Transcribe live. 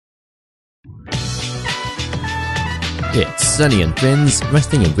It's Sonny and Finn's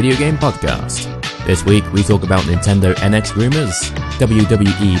Wrestling and Video Game Podcast. This week we talk about Nintendo NX rumors,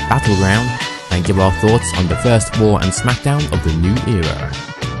 WWE Battleground, and give our thoughts on the first RAW and Smackdown of the new era.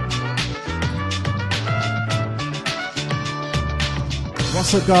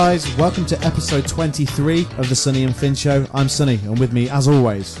 What's up, guys? Welcome to episode 23 of the Sonny and Finn Show. I'm Sonny, and with me, as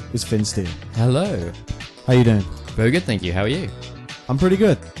always, is Finn Steele. Hello. How you doing? Very good, thank you. How are you? I'm pretty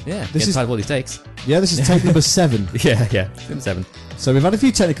good. Yeah, This is tired of all these takes. this is take number 7. Yeah, 7. So we've had a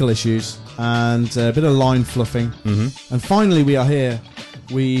few technical issues and a bit of line fluffing, and finally we are here.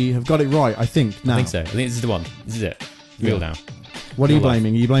 We have got it right, I think. Now, I think so. I think this is the one. This is it. Real now. What are you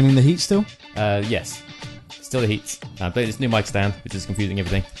blaming? Are you blaming the heat still? Yes. Still the heat. I played this new mic stand, which is confusing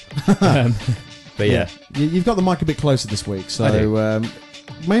everything. But yeah. You've got the mic a bit closer this week, so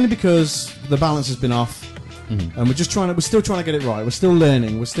mainly because the balance has been off. And we're still trying to get it right. We're still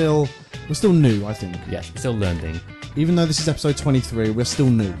learning. We're still new, I think. Yes, we're still learning. Even though this is episode 23, we're still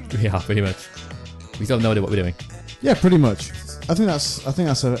new. We are, pretty much. We still have no idea what we're doing. Yeah, pretty much. I think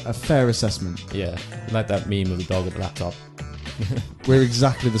that's a fair assessment. Yeah, like that meme of the dog at the laptop. We're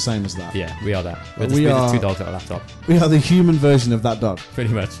exactly the same as that. Yeah, we are that. We're We just are- two dogs at a laptop. We are the human version of that dog.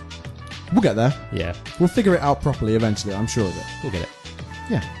 Pretty much. We'll get there. Yeah, We'll figure it out properly eventually, I'm sure of it. we'll get it.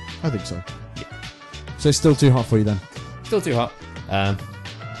 Yeah, I think so. So it's still too hot for you then? Still too hot.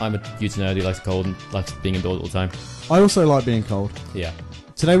 I'm a huge nerd who likes the cold and likes being indoors all the time. I also like being cold. Yeah,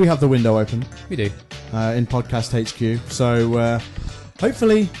 Today we have the window open we do. in Podcast HQ, so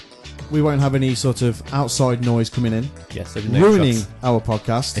hopefully we won't have any sort of outside noise coming in, Yes, there's no ruining shots. our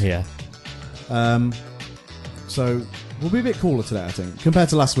podcast. Yeah, So we'll be a bit cooler today, I think, compared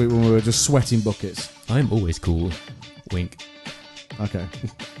to last week when we were just sweating buckets. I'm always cool. Wink. Okay.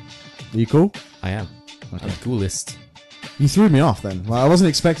 Are you cool? I am. Okay. I'm the coolest. You threw me off then. Well, I wasn't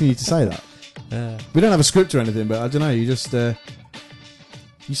expecting you to say that. We don't have a script or anything, but I don't know. You just you're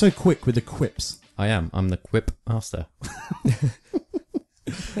so quick with the quips. I am. I'm the quip master.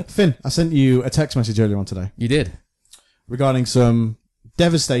 Finn, I sent you a text message earlier on today You did. regarding some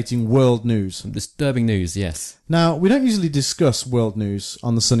devastating world news. Some disturbing news, yes. Now, we don't usually discuss world news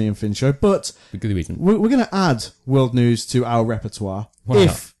on the Sonny and Finn Show, but For good reason. we're going to add world news to our repertoire Why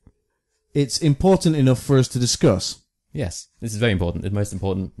if it's important enough for us to discuss. Yes, this is very important. The most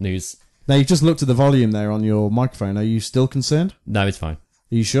important news. Now, you've just looked at the volume there on your microphone. Are you still concerned? No, it's fine.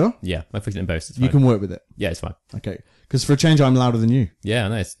 Are you sure? Yeah, I fixed it in post. It's fine. You can work with it. Yeah, it's fine. Okay. Because for a change, I'm louder than you. Yeah,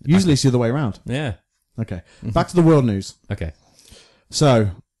 nice. Usually it's the other way around. Yeah. Okay. Back to the world news. Okay.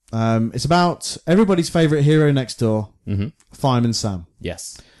 So, it's about everybody's favourite hero next door, Fireman Sam.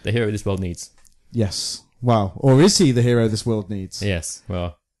 Yes. The hero this world needs. Yes. Wow. Or is he the hero this world needs? Yes.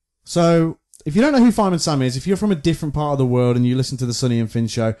 Well, So, if you don't know who Fireman Sam is, if you're from a different part of the world and you listen to the Sonny and Finn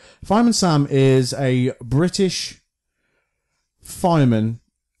Show, Fireman Sam is a British fireman.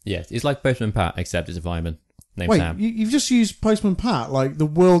 yeah, it's like Postman Pat, except it's a fireman named Wait, Sam. you've just used Postman Pat, like the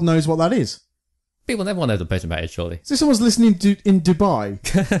world knows what that is. Everyone knows what Postman Pat is, surely. So someone's listening in Dubai.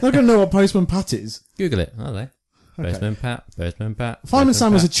 They're going to know what Postman Pat is. Google it, are they? Okay. Postman Pat, Postman Pat. Fireman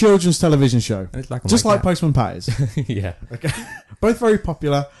Sam is a children's television show. And it's black and Just white like Postman Pat is. cat. Yeah. Okay. Both very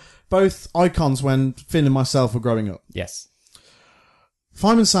popular. Both icons when Finn and myself were growing up. Yes.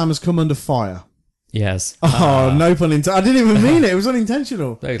 Fireman Sam has come under fire. Yes. Oh, no pun intended. I didn't even mean it. It was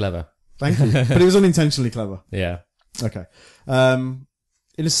unintentional. Very clever. Thank you. But it was unintentionally clever. Yeah. Okay.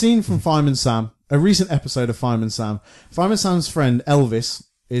 In a scene from Fireman Sam, a recent episode of Fireman Sam's friend Elvis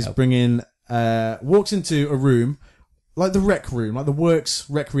is walks into a room, like the rec room, like the works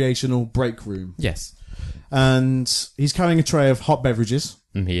recreational break room. Yes. And he's carrying a tray of hot beverages.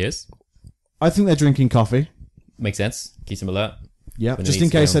 He is. I think they're drinking coffee. Makes sense. Keeps him alert. Yeah, When it just in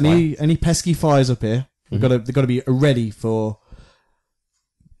needs to case go on any pesky fires up here, they've got to be ready for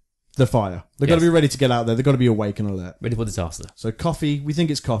the fire. They've got to Yes. be ready to get out there. They've got to be awake and alert. Ready for disaster. So coffee, we think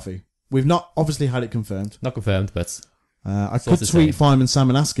it's coffee. We've not obviously had it confirmed. Not confirmed, but I could Sources tweet say. Fireman Sam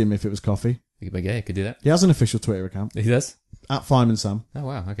and ask him if it was coffee. yeah, could do that. He has an official Twitter account He does? at Fireman Sam. Oh,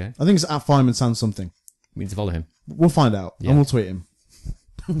 wow. Okay. I think it's at Fireman Sam something. We need to follow him. We'll find out Yeah. and we'll tweet him.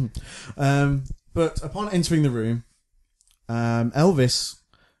 But upon entering the room, Elvis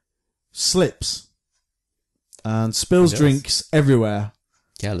slips and spills He does. drinks everywhere.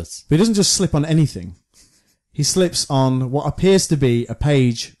 Careless. But he doesn't just slip on anything. He slips on what appears to be a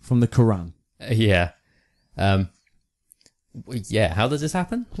page from the Quran. Yeah. Yeah, how does this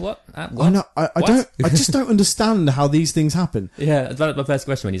happen? What? What? I know. I What? don't. I just don't understand how these things happen. Yeah, that was my first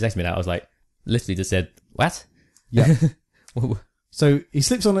question when you texted me that. I was like, literally just said, what? Yeah. So he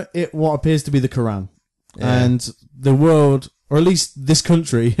slips on what appears to be the Quran, Yeah. and the world or at least this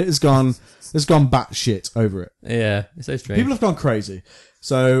country has gone batshit over it. Yeah, it's so strange. People have gone crazy.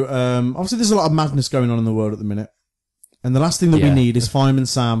 So obviously, there's a lot of madness going on in the world at the minute, and the last thing that we need is Fireman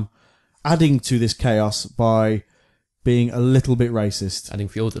Sam adding to this chaos by being a little bit racist, adding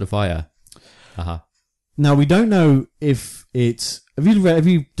fuel to the fire. Now we don't know if it's. Have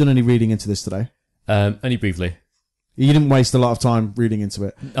you done any reading into this today? Only briefly. You didn't waste a lot of time reading into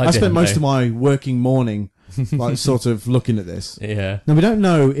it. I spent most of my working morning, like, sort of looking at this. Yeah. Now we don't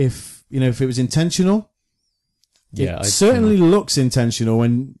know if it was intentional. Yeah, it certainly looks intentional.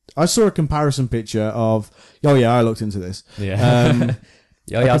 When I saw a comparison picture of, I looked into this. Yeah.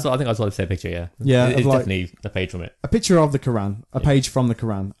 I think I saw the same picture. Yeah. Yeah. It's definitely a page from it. A picture of the Quran, a page from the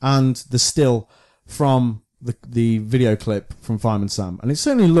Quran, and the still from the video clip from Fireman Sam, and it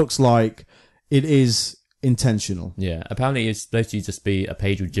certainly looks like it is intentional. Yeah. Apparently, it's supposed to just be a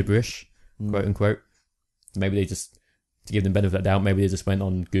page with gibberish, quote unquote. Maybe they just, to give them benefit of the doubt, maybe they just went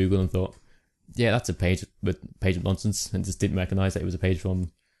on Google and thought, yeah, that's a page of nonsense, and just didn't recognise that it was a page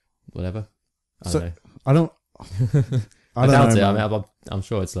from whatever. I don't know. I don't doubt know. it. I mean, I'm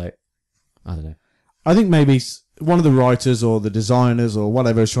sure it's like, I don't know. I think maybe one of the writers or the designers or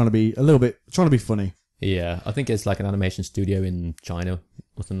whatever is trying to be funny. Yeah, I think it's like an animation studio in China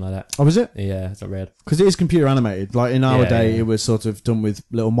or something like that. Oh, is it? Yeah, it's not read. Because it is computer animated. Like in our day, it was sort of done with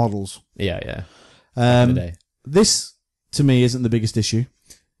little models. Yeah. This, to me, isn't the biggest issue.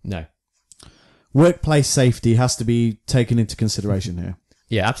 No. Workplace safety has to be taken into consideration here.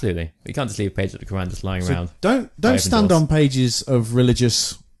 Yeah, absolutely. You can't just leave a page of the Quran just lying around. Don't stand on pages of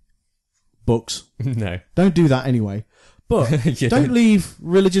religious books. No. Don't do that anyway. But don't leave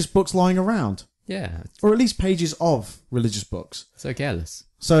religious books lying around. Yeah. Or at least pages of religious books. So careless.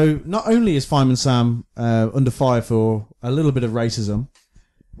 So not only is Fireman Sam under fire for a little bit of racism,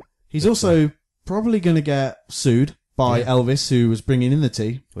 he's also probably going to get sued by Elvis, who was bringing in the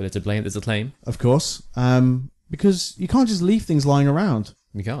tea. Whether to blame, there's a claim. Of course. Because you can't just leave things lying around.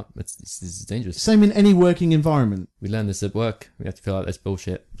 We can't. It's dangerous. Same in any working environment. We learn this at work. We have to fill out this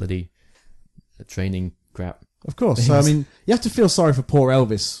bullshit bloody training crap. Of course. So, I mean, you have to feel sorry for poor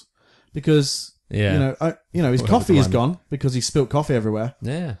Elvis because, his coffee is gone because he spilt coffee everywhere.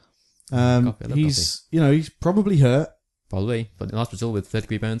 Yeah. He's probably hurt. Probably. But in hospital with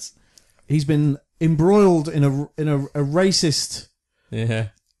 30-degree burns. He's been embroiled in a racist,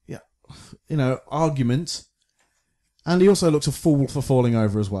 argument. And he also looks a fool for falling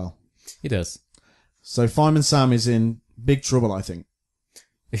over as well. He does. So Fireman Sam is in big trouble, I think.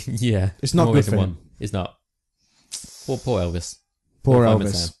 Yeah. It's not good for him. It's not. Poor Elvis. Poor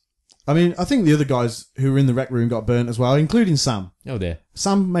Elvis. I mean, I think the other guys who were in the rec room got burnt as well, including Sam. Oh dear.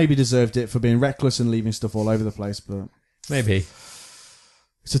 Sam maybe deserved it for being reckless and leaving stuff all over the place, but... Maybe.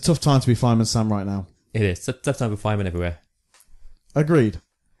 It's a tough time to be Fireman Sam right now. It is. It's a tough time for firemen everywhere. Agreed.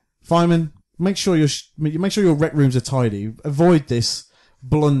 Fireman, make sure your rec rooms are tidy. Avoid this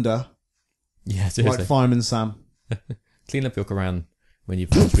blunder. Yeah, seriously. Like Fireman Sam. Clean up your Quran when you've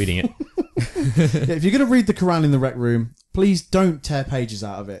finished reading it. If you're going to read the Quran in the rec room, please don't tear pages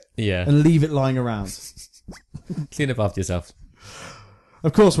out of it. Yeah. And leave it lying around. Clean up after yourself.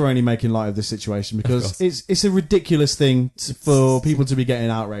 Of course, we're only making light of this situation because it's a ridiculous thing for people to be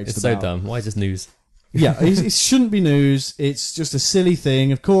getting outraged about. It's so dumb. Why is this news? Yeah, it shouldn't be news. It's just a silly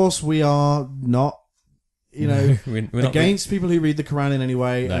thing. Of course, we are not, we're against people who read the Quran in any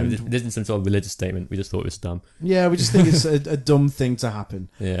way. No, and this isn't some sort of religious statement. We just thought it was dumb. Yeah, we just think it's a dumb thing to happen.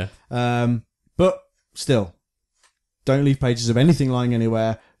 Yeah. But still, don't leave pages of anything lying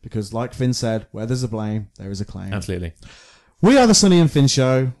anywhere because, like Finn said, where there's a blame, there is a claim. Absolutely. We are the Sonny and Finn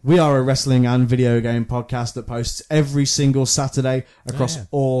Show. We are a wrestling and video game podcast that posts every single Saturday across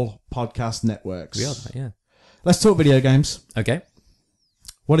all podcast networks. We are that, yeah. Let's talk video games. Okay.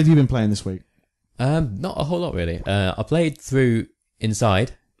 What have you been playing this week? Not a whole lot, really. I played through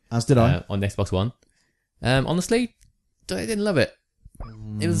Inside. As did I. On the Xbox One. Honestly, I didn't love it.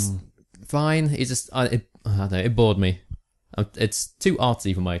 It was fine. It's just, I don't know, it bored me. It's too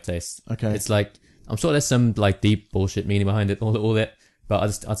artsy for my taste. Okay. It's like, I'm sure there's some like deep bullshit meaning behind it, all it, but I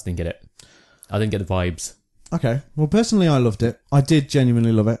just didn't get it. I didn't get the vibes. Okay. Well, personally, I loved it. I did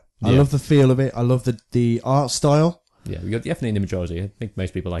genuinely love it. I love the feel of it. I love the art style. Yeah, you're definitely in the majority. I think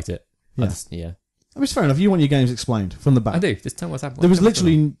most people liked it. Yeah. I mean, it's fair enough. You want your games explained from the back. I do. Just tell me what's happening. There was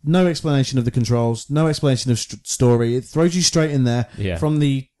literally no explanation of the controls, no explanation of story. It throws you straight in there from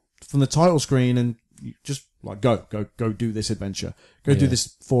the title screen and you just like go do this adventure. Go do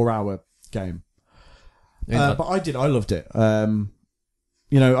this 4-hour game. But I loved it.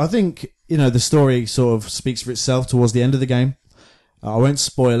 I think, the story sort of speaks for itself towards the end of the game. I won't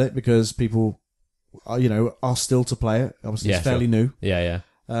spoil it because people are still to play it. Obviously, it's fairly new. Yeah.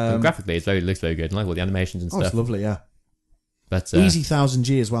 Graphically, it looks very good. I like all the animations and stuff. It's lovely, yeah. But easy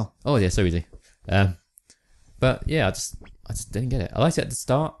 1000G as well. Oh yeah, so easy. But yeah, I just didn't get it. I liked it at the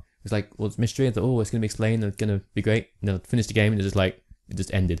start. It was like, well, it's mystery. I thought, it's going to be explained. It's going to be great. And I finished the game, and it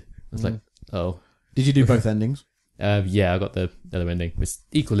just ended. I was like, oh. Did you do both endings? Yeah, I got the other ending. It was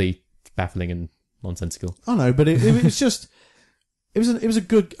equally baffling and nonsensical. Oh no, but it was just. It was a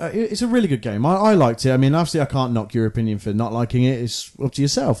good. It's a really good game. I liked it. I mean, obviously, I can't knock your opinion for not liking it. It's up to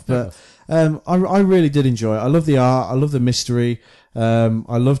yourself. But I really did enjoy it. I love the art. I love the mystery.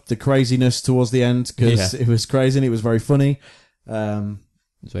 I loved the craziness towards the end because it was crazy and it was very funny.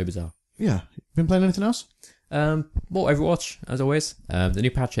 It's very bizarre. Yeah. Been playing anything else? More Overwatch, as always. The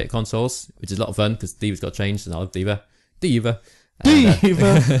new patch hit consoles, which is a lot of fun because Diva's got changed, and I love Diva. Diva!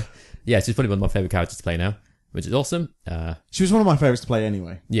 Yeah, she's probably one of my favourite characters to play now, which is awesome. She was one of my favourites to play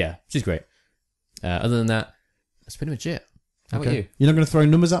anyway. Yeah, she's great. Other than that, that's pretty much it. How about you? You're not going to throw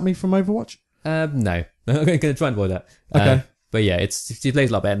numbers at me from Overwatch? No. I'm going to try and avoid that. Okay. But yeah, she plays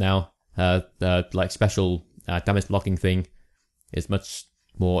a lot better now. Like special damage blocking thing is much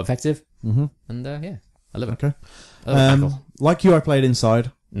more effective. Mm-hmm. And yeah, I love it. Okay. Like you, I played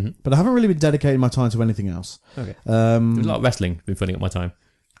Inside, but I haven't really been dedicating my time to anything else. Okay. There's a lot of wrestling been filling up my time.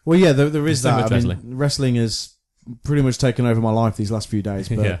 Well, yeah, there is so that. Wrestling has pretty much taken over my life these last few days,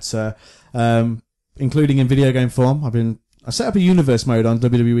 but including in video game form, I set up a universe mode on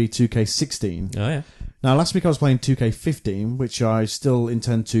WWE 2K16. Oh yeah. Now, last week I was playing 2K15, which I still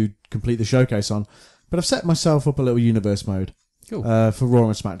intend to complete the showcase on, but I've set myself up a little universe mode. Cool. For Raw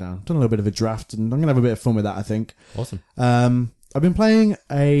and Smackdown. Done a little bit of a draft, and I'm going to have a bit of fun with that, I think. Awesome. I've been playing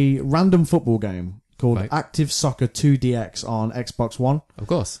a random football game called Active Soccer 2DX on Xbox One. Of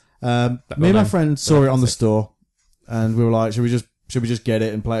course. Me and my friend saw it on the store, and we were like, should we just get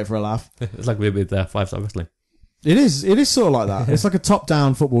it and play it for a laugh? It's like we're with 5-Star Wrestling. It is sort of like that. It's like a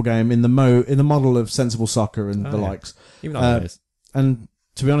top-down football game in the model of Sensible Soccer and the likes. Even though it is. And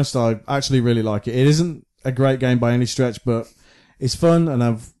to be honest, I actually really like it. It isn't a great game by any stretch, but it's fun,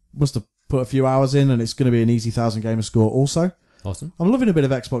 and must have put a few hours in, and it's going to be an easy 1,000 gamer score also. Awesome. I'm loving a bit of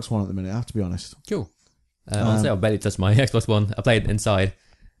Xbox One at the minute, I have to be honest. Cool. Honestly, I barely touched my Xbox One. I played Inside.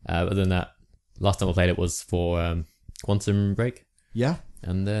 Other than that, last time I played it was for Quantum Break. Yeah.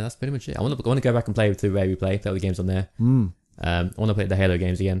 And that's pretty much it. I want to go back and play through Rare Replay, play all the games on there. I want to play the Halo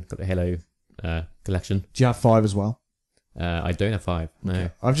games again. Got the Halo collection. Do you have 5 as well? I don't have 5. No.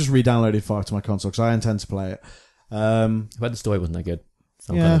 Okay. I've just re-downloaded 5 to my console because I intend to play it. I've heard the story wasn't that good.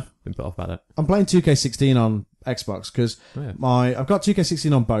 So I'm kind of been put off about that. I'm playing 2K16 on Xbox because I've got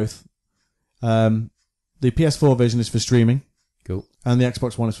 2K16 on both. The PS4 version is for streaming. Cool. And the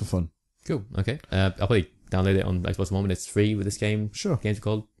Xbox One is for fun. Cool. Okay. I'll probably download it on Xbox One when it's free with this game. Sure. Games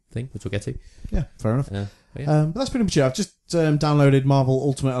called thing, which we'll get to. Yeah, fair enough. But that's pretty much it. I've just downloaded Marvel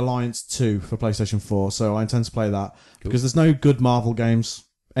Ultimate Alliance 2 for PlayStation 4, so I intend to play that because there's no good Marvel games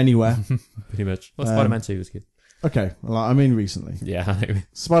anywhere. Pretty much. Well, Spider-Man 2 was good. Okay, well, I mean recently. Yeah.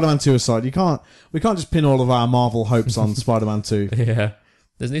 Spider-Man 2 aside, we can't just pin all of our Marvel hopes on Spider-Man 2. Yeah.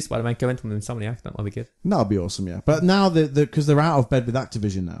 There's a new Spider-Man coming from Insomniac. That might be good. That'll be awesome, yeah. But now because they're out of bed with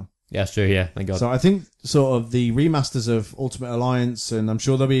Activision now. Yeah, that's true. Yeah, thank God. So I think sort of the remasters of Ultimate Alliance, and I'm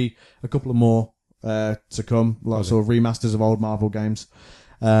sure there'll be a couple of more to come, like sort of remasters of old Marvel games.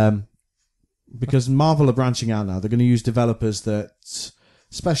 Because Marvel are branching out now. They're going to use developers that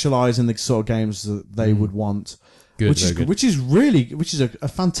specialize in the sort of games that they would want. Which is a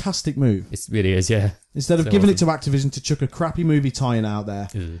fantastic move. It really is, yeah. Instead of giving it to Activision to chuck a crappy movie tie-in out there,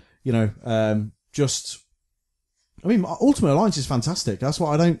 Ultimate Alliance is fantastic. That's what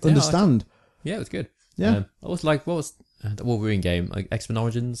I don't understand. Yeah, it was good. Yeah. I was like, what was the Wolverine game? Like X-Men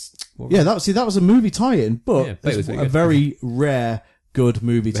Origins? Yeah, that was a movie tie-in, but it was a very rare, good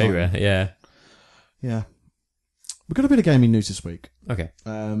movie tie-in. Very rare, yeah. Yeah. We've got a bit of gaming news this week. Okay.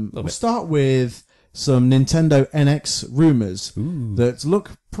 We'll start with some Nintendo NX rumours that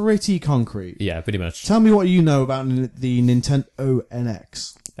look pretty concrete. Yeah, pretty much. Tell me what you know about the Nintendo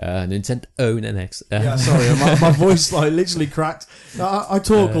NX. Nintendo NX. Yeah, sorry, my voice literally cracked. I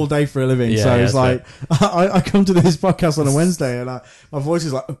talk all day for a living, so it's like I come to this podcast on a Wednesday and my voice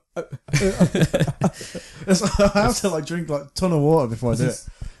is like. I have to drink a ton of water before I do it.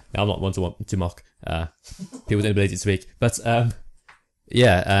 I'm not one to mock people's inability to speak, but so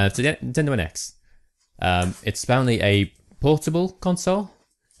the Nintendo NX. It's apparently a portable console,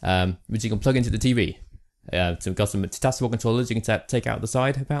 which you can plug into the TV. So we've got some detachable controllers you can take out the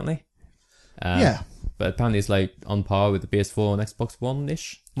side, apparently. But apparently it's on par with the PS4 and Xbox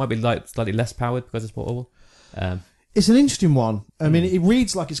One-ish. Might be slightly less powered because it's portable. It's an interesting one. I mean, it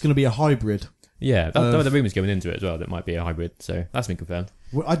reads like it's going to be a hybrid. Yeah, that were the rumours going into it as well. That might be a hybrid, so that's been confirmed.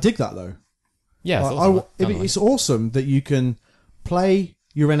 Well, I dig that though. Yeah, it's awesome. It's awesome that you can play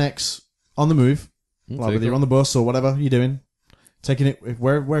your NX on the move, like whether you're on the bus or whatever you're doing, taking it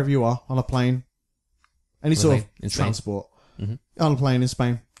wherever you are, on a plane, any sort of transport, on a plane in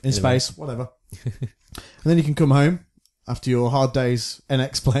Spain, in space, whatever. And then you can come home after your hard days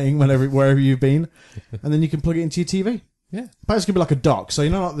NX playing wherever you've been, and then you can plug it into your TV. Yeah, but it's gonna be like a dock. So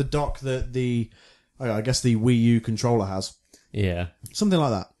you know, like the dock that I guess the Wii U controller has. Yeah, something like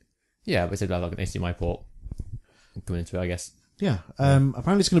that. Yeah, but it's like an HDMI port coming into it, I guess. Yeah.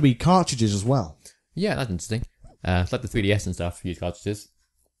 Apparently it's going to be cartridges as well. Yeah, that's interesting. It's like the 3DS and stuff use cartridges.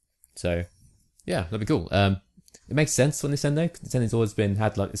 So, yeah, that'd be cool. It makes sense for Nintendo. Nintendo's always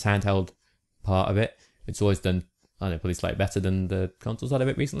had like this handheld part of it. It's always done, I don't know, probably slightly better than the console side of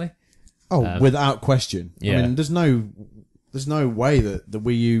it recently. Oh, without question. Yeah. I mean, there's no way that the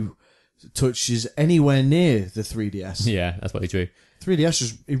Wii U touches anywhere near the 3DS. Yeah, that's probably true.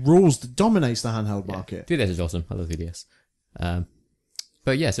 3DS dominates the handheld market. 3DS is awesome. I love 3DS.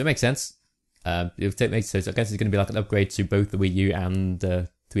 But yeah, so it makes sense. It makes sense. I guess it's going to be like an upgrade to both the Wii U and the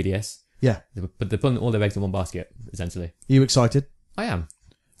 3DS. Yeah. But they're putting all their eggs in one basket, essentially. Are you excited? I am.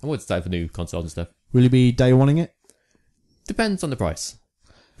 I'm always excited for new consoles and stuff. Will you be day one-ing it? Depends on the price.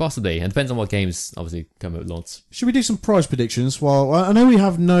 Possibly. And depends on what games, obviously, come at launch. Should we do some price predictions? Well, I know we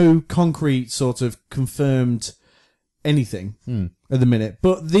have no concrete sort of confirmed anything at the minute,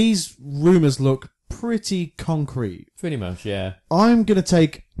 but these rumours look pretty concrete. Pretty much, yeah. I'm going to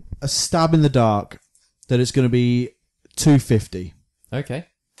take a stab in the dark that it's going to be $250. Okay.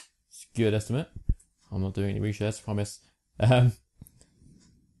 It's a good estimate. I'm not doing any research, I promise.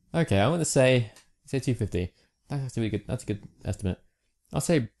 Okay, I want to say $250. That's really good. That's a good estimate. I'll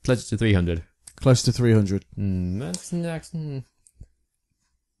say close to 300. Close to 300. That's I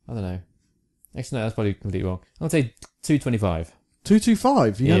don't know. Actually, no, that's probably completely wrong. I'll say 225.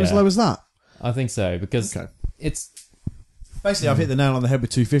 225? You going as low as that? I think so, because it's... Basically, I've hit the nail on the head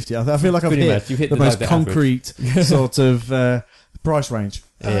with 250. I feel like I've hit the most like concrete sort of price range.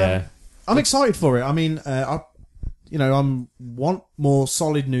 Yeah. I'm excited for it. I mean, I want more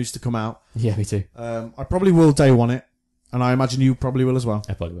solid news to come out. Yeah, me too. I probably will day one it, and I imagine you probably will as well.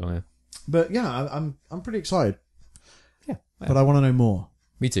 I probably will, yeah. But yeah, I'm pretty excited. Yeah. But I want to know more.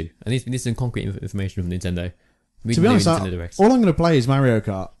 Me too. I need some concrete information from Nintendo. To be honest, all I'm going to play is Mario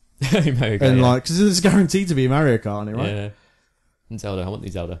Kart. Mario Kart, and because it's guaranteed to be a Mario Kart, isn't it, right? Yeah. And Zelda. I want the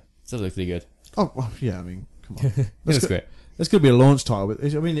Zelda. Zelda looks pretty good. Oh, well, yeah, I mean, come on. That's great. It's going to be a launch title. But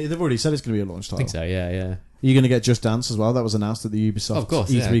I mean, they've already said it's going to be a launch title. I think so, yeah. Are you going to get Just Dance as well? That was announced at the Ubisoft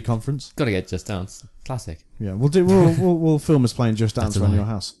E3 conference. Got to get Just Dance. Classic. Yeah, we'll film us playing Just Dance around your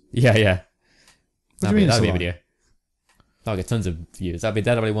house. Yeah. That'd be a video. That'll get tons of views. That'd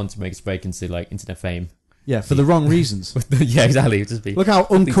be one to make us break into like internet fame. Yeah, for the wrong reasons. Yeah, exactly. Just be, look how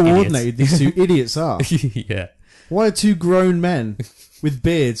uncoordinated these two idiots are. Yeah. Why are two grown men with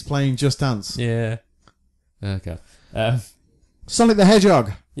beards playing Just Dance? Yeah. Okay. Sonic the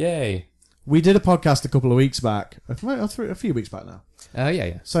Hedgehog. Yay. We did a podcast a couple of weeks back, a few weeks back now.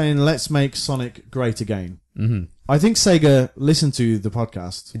 Yeah. Saying, let's make Sonic great again. Mm-hmm. I think Sega listened to the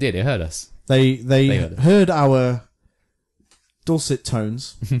podcast. They did. They heard us. They heard our dulcet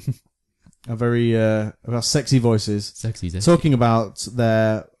tones. Our sexy voices. Talking about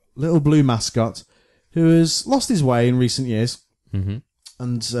their little blue mascot who has lost his way in recent years. Mm-hmm.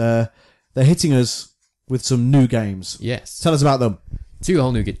 And they're hitting us with some new games. Yes. Tell us about them.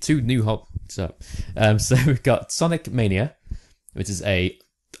 Two new hot stuff. So we've got Sonic Mania, which is a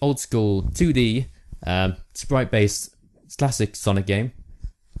old school 2D sprite-based classic Sonic game.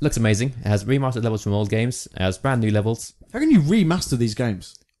 Looks amazing. It has remastered levels from old games. It has brand new levels. How can you remaster these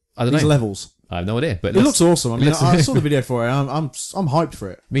games? I don't know. These levels. I have no idea, but it looks awesome. I mean, I saw the video for it. I'm hyped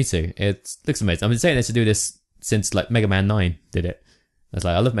for it. Me too. It looks amazing. I've been saying this to do this since like Mega Man 9 did it. I was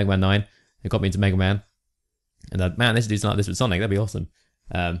like, I love Mega Man 9. It got me into Mega Man. And they should do something like this with Sonic. That'd be awesome.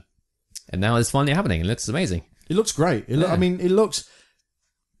 And now it's finally happening. It looks amazing. It looks great. I mean, it looks.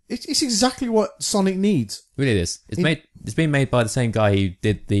 It's exactly what Sonic needs. It really is. It's been made by the same guy who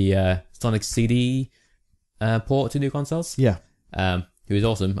did the Sonic CD port to new consoles. Yeah. Who is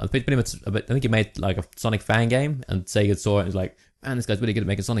awesome. I think he made like a Sonic fan game, and Sega saw it and was like, man, this guy's really good at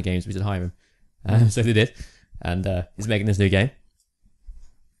making Sonic games. We should hire him. So they did. And he's making this new game.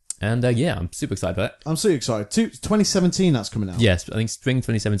 And yeah, I'm super excited about it. I'm super excited. 2017, that's coming out. Yes, I think spring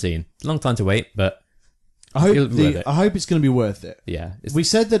 2017. Long time to wait, but I hope it's going to be worth it. Yeah. We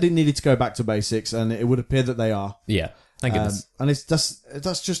said that it needed to go back to basics, and it would appear that they are. Yeah. Thank goodness. And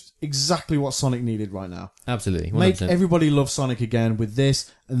that's just exactly what Sonic needed right now. Absolutely. 100%. Make everybody love Sonic again with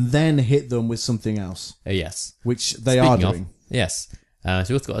this, and then hit them with something else. Yes. Which they are doing. Yes. So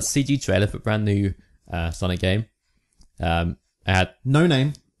we also got a CG trailer for a brand new Sonic game. It had no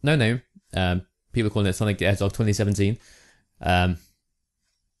name. No name. People are calling it Sonic the Hedgehog 2017. Hopefully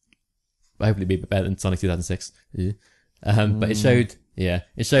it'll be better than Sonic 2006. But it showed... Yeah,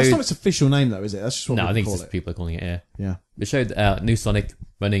 it showed... That's not its official name, though, is it? That's just what I think call it's just people are calling it, yeah. Yeah. It showed new Sonic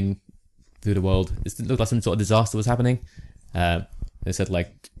running through the world. It looked like some sort of disaster was happening. It said,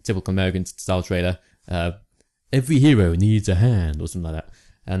 like, typical American style trailer, every hero needs a hand, or something like that.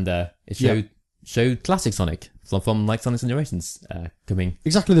 And it showed classic Sonic from like, Sonic Generations coming.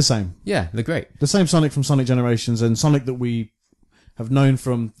 Exactly the same. Yeah, they're great. The same Sonic from Sonic Generations, and Sonic that we have known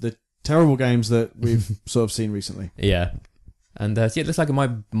from the terrible games that we've sort of seen recently. Yeah. And it looks like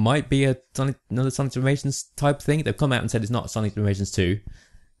it might be another Sonic Generations type thing. They've come out and said it's not Sonic Generations 2.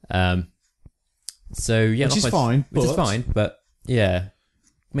 So yeah, which is fine, but yeah,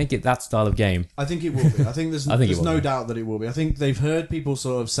 make it that style of game. I think it will be. I think there's no doubt that it will be. I think they've heard people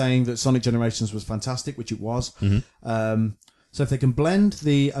sort of saying that Sonic Generations was fantastic, which it was. Mm-hmm. So if they can blend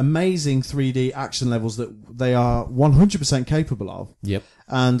the amazing 3D action levels that they are 100% capable of, yep,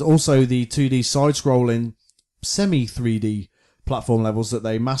 and also the 2D side-scrolling semi-3D platform levels that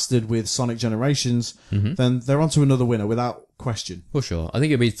they mastered with Sonic Generations, then they're onto another winner without question. For sure. I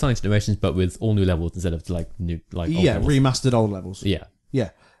think it'd be Sonic Generations, but with all new levels instead of like new, like old levels. Remastered old levels. Yeah.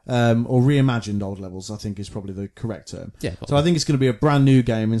 Or reimagined old levels, I think is probably the correct term. Yeah. So I think it's going to be a brand new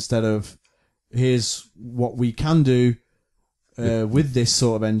game instead of here's what we can do with this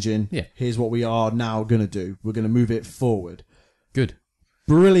sort of engine. Yeah. Here's what we are now going to do. We're going to move it forward. Good.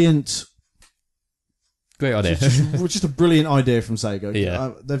 Brilliant. Great idea. Just a brilliant idea from Sega.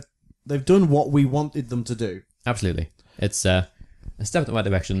 Yeah. They've done what we wanted them to do. Absolutely. It's a step in the right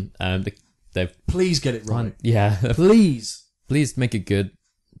direction. They've Please get it right. Yeah. Please. Please make it good.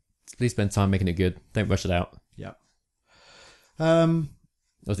 Please spend time making it good. Don't rush it out. Yeah.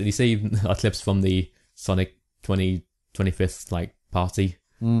 Did you see our clips from the Sonic 25th like party?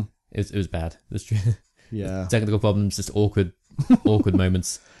 It was bad. It was true. Yeah. Technical problems, just awkward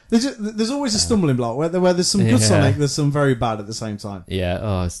moments. There's always a stumbling block where there's some good Sonic, there's some very bad at the same time. Yeah.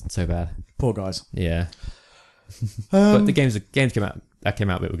 Oh, it's so bad. Poor guys. Yeah. But the games came out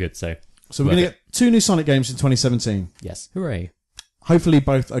that were good. So we're going to get 2 new Sonic games in 2017. Yes. Hooray. Hopefully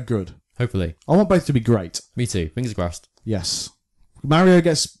both are good. Hopefully. I want both to be great. Me too. Fingers crossed. Yes. Mario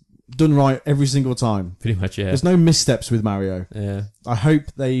gets done right every single time. Pretty much, yeah. There's no missteps with Mario. Yeah. I hope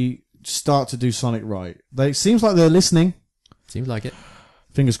they start to do Sonic right. It seems like they're listening. Seems like it.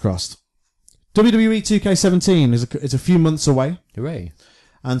 Fingers crossed. WWE 2K17 is a few months away. Hooray.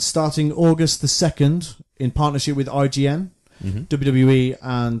 And starting August the 2nd, in partnership with IGN, WWE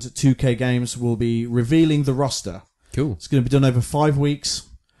and 2K Games will be revealing the roster. Cool. It's going to be done over 5 weeks.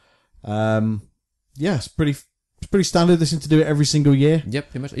 It's pretty standard. They seem to do it every single year.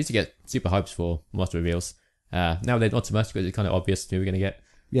 Yep, pretty much. I used to get super hyped for roster reveals. Now they're not so much because it's kind of obvious who we're going to get.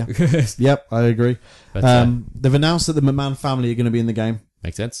 Yeah. Yep, I agree. But, they've announced that the McMahon family are going to be in the game.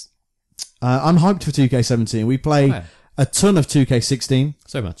 Makes sense. I'm hyped for 2K17. We play a ton of 2K16.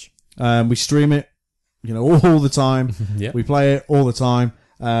 So much. We stream it, all the time. Yep. We play it all the time.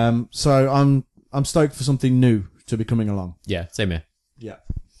 So I'm stoked for something new to be coming along. Yeah, same here. Yeah.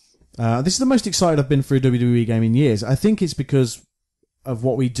 This is the most excited I've been for a WWE game in years. I think it's because of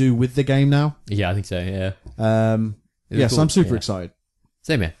what we do with the game now. Yeah, I think so, yeah. Cool. So I'm super excited.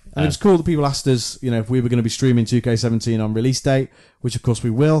 Same here. And it was cool that people asked us, if we were going to be streaming 2K17 on release date, which of course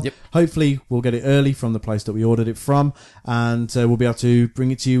we will. Yep. Hopefully we'll get it early from the place that we ordered it from, and we'll be able to bring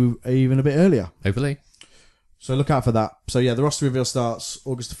it to you even a bit earlier. Hopefully. So look out for that. So yeah, the roster reveal starts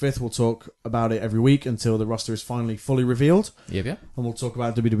August the 5th. We'll talk about it every week until the roster is finally fully revealed. Yep. And we'll talk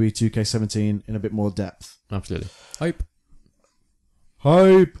about WWE 2K17 in a bit more depth. Absolutely. Hype.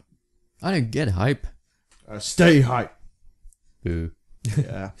 Hype. I don't get hype. Stay hype. Boo.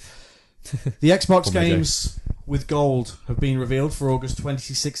 Yeah. The Xbox games with gold have been revealed for August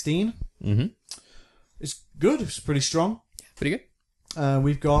 2016. Mm-hmm. It's good. It's pretty strong. Pretty good.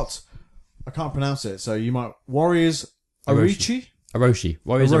 We've got... I can't pronounce it, so you might... Warriors Orochi?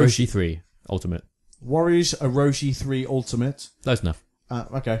 Warriors Orochi 3 Ultimate. Warriors Orochi 3 Ultimate. Close enough.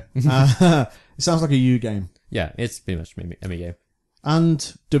 Okay. It sounds like a U game. Yeah, it's pretty much a me game. And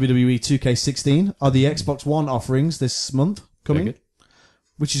WWE 2K16 are the Xbox One offerings this month coming. Very good.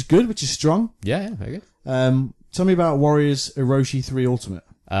 Which is good, which is strong. Yeah, very good. Tell me about Warriors Orochi 3 Ultimate.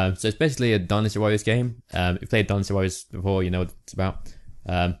 So it's basically a Dynasty Warriors game. If you've played Dynasty Warriors before, you know what it's about.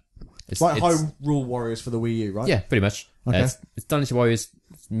 It's like Hyrule Warriors for the Wii U, right? Yeah, pretty much. Okay. It's Dynasty Warriors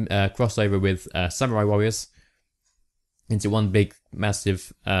crossover with Samurai Warriors into one big,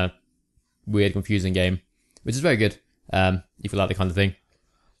 massive, weird, confusing game, which is very good if you like the kind of thing.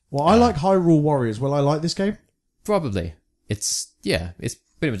 Well, I like Hyrule Warriors. Will I like this game? Probably. It's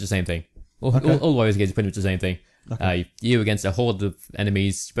pretty much the same thing. All Warriors games are pretty much the same thing. Okay. You against a horde of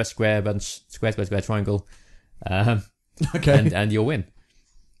enemies, press square, bunch, square, triangle, okay, and you'll win.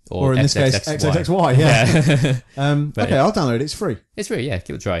 Or in this case, XXXY, yeah. Okay, I'll download it. It's free. It's free, yeah.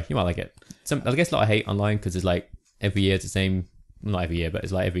 Give it a try. You might like it. I guess a lot of hate online because it's like every year it's the same. Not every year, but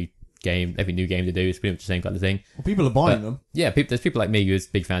it's like every new game to do is pretty much the same kind of thing. Well, people are buying them. Yeah, there's people like me who's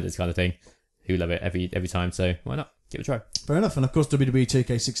big fans of this kind of thing who love it every time. So why not? Give it a try. Fair enough. And of course, WWE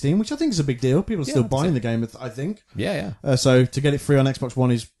 2K16, which I think is a big deal. People are still buying the game, I think. Yeah. So to get it free on Xbox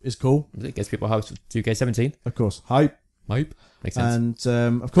One is cool. It gets people hyped for 2K17. Of course. Hype. Makes sense.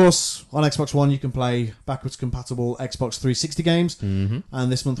 And of course, on Xbox One, you can play backwards compatible Xbox 360 games. Mm-hmm.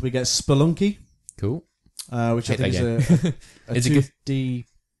 And this month we get Spelunky. Cool. Which I think is a 2D...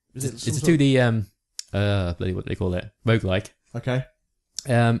 It's a 2D, bloody what do they call it? Roguelike. Okay.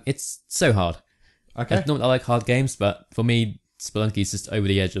 It's so hard. Okay. Not that I like hard games, but for me, Spelunky is just over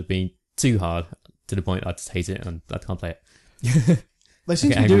the edge of being too hard to the point I just hate it and I can't play it. They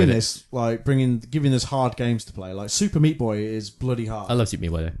seem to be doing this, like giving us hard games to play. Like Super Meat Boy is bloody hard. I love Super Meat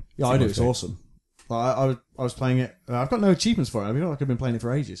Boy though. Yeah, I do. It's awesome. Like, I was playing it. I've got no achievements for it. I feel like I've been playing it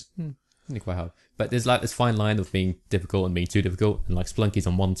for ages. Really quite hard. But there's like this fine line of being difficult and being too difficult, and like Spelunky's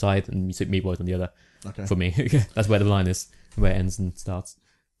on one side and Super Meat Boy's on the other. Okay. For me, that's where the line is, where it ends and starts.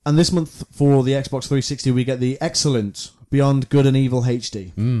 And this month for the Xbox 360, we get the excellent Beyond Good and Evil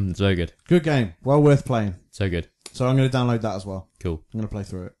HD. So good. Good game. Well worth playing. So good. So I'm going to download that as well. Cool. I'm going to play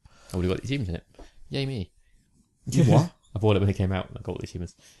through it. I would have got the achievements in it. Yay me. You what? I bought it when it came out and I got all the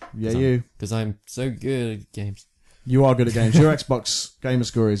achievements. Yeah, you. Because I'm so good at games. You are good at games. Your Xbox gamer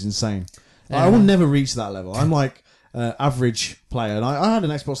score is insane. I will never reach that level. I'm like average player. And I had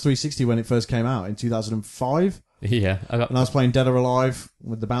an Xbox 360 when it first came out in 2005. Yeah. And I was playing Dead or Alive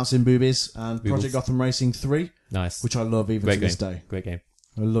with the bouncing boobies and Project Gotham Racing 3. Nice. Which I love even to this day. Great game.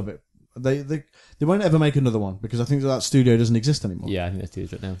 I love it. They won't ever make another one because I think that studio doesn't exist anymore. Yeah, I think that's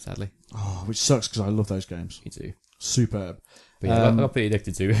studios right now, sadly. Oh, which sucks because I love those games. Me too. Superb. But yeah, I got pretty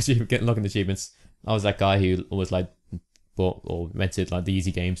addicted to unlocking achievements. I was that guy who always like bought or rented like the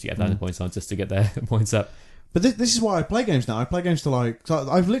easy games to get down the points on just to get their points up. But this is why I play games now. I play games to like... So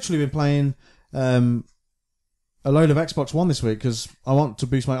I've literally been playing a load of Xbox One this week because I want to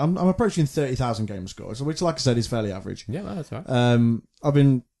boost my... I'm approaching 30,000 gamer scores, which, like I said, is fairly average. Yeah, well, that's all right. I've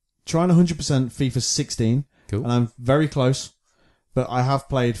been trying 100% FIFA 16. Cool. And I'm very close. But I have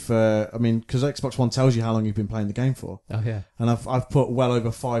played for... I mean, because Xbox One tells you how long you've been playing the game for. Oh, yeah. And I've put well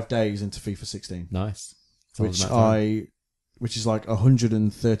over 5 days into FIFA 16. Nice. Which is like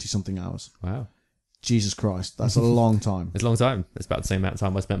 130 something hours. Wow. Jesus Christ, that's a long time. It's a long time. It's about the same amount of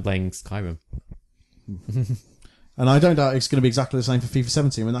time I spent playing Skyrim. And I don't doubt it's going to be exactly the same for FIFA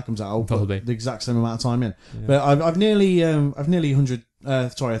 17 when that comes out. I'll Probably put the exact same amount of time in. Yeah. But I've nearly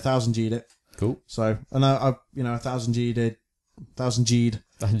 1,000 G'd it. Cool. So, and I've 1,000 G'd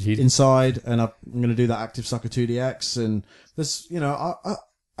inside, and I'm going to do that Active Soccer 2DX, and there's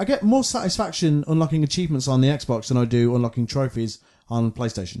I get more satisfaction unlocking achievements on the Xbox than I do unlocking trophies on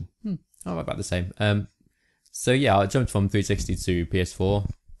PlayStation. Oh, about the same. So yeah, I jumped from 360 to PS4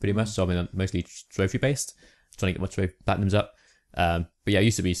 pretty much. So I've been mostly trophy based, trying to get my trophy platinums up. But yeah, I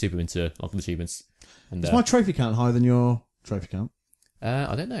used to be super into unlocking achievements. And, is my trophy count higher than your trophy count?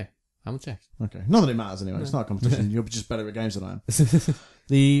 I don't know. I will check. Okay, not that it matters anyway. No. It's not a competition. You're just better at games than I am.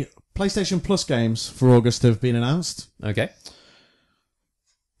 The PlayStation Plus games for August have been announced. Okay.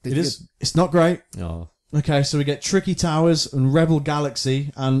 It's not great. Oh. Okay, so we get Tricky Towers and Rebel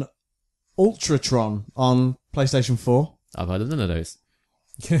Galaxy and Ultratron on PlayStation 4. I've heard of none of those.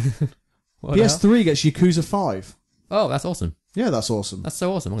 PS3 gets Yakuza 5. Oh, that's awesome. Yeah, that's awesome. That's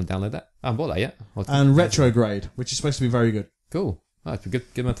so awesome. I'm going to download that. I haven't bought that yet. And Retrograde, which is supposed to be very good. Cool. Oh, it's a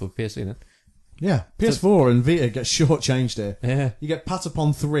good month for PS3 then. Yeah, PS4 and Vita get shortchanged here. Yeah. You get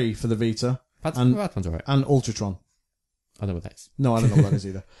Patapon 3 for the Vita. Patapon's alright. And Ultratron. I don't know what that is. No, I don't know what that is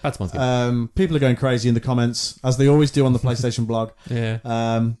either. Patapon's good. People are going crazy in the comments, as they always do on the PlayStation blog. Yeah.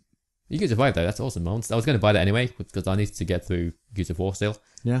 Yakuza 5 though, that's awesome. I was going to buy that anyway, because I need to get through Yakuza 4 still.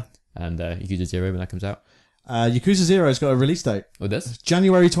 Yeah. And Yakuza 0 when that comes out. Yakuza 0's got a release date. Oh, it does?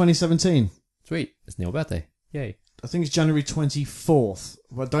 January 2017. Sweet. It's Neil's birthday. Yay. I think it's January 24th.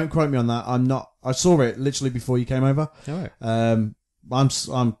 But don't quote me on that. I saw it literally before you came over. Alright. I'm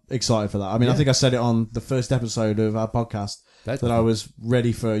excited for that. I mean, I think I said it on the first episode of our podcast. that I was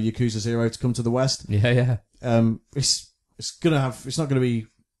ready for Yakuza 0 to come to the West. Yeah. It's not gonna be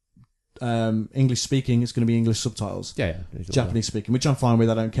English speaking. It's gonna be English subtitles. Yeah. Japanese speaking, which I'm fine with.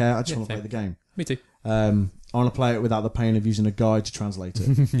 I don't care. I just want to play the game. Me too. I want to play it without the pain of using a guide to translate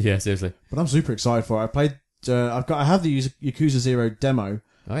it. Yeah, seriously. But I'm super excited for it. I played. I have the Yakuza 0 demo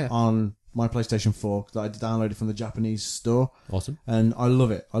on my PlayStation 4 that I downloaded from the Japanese store. Awesome. And I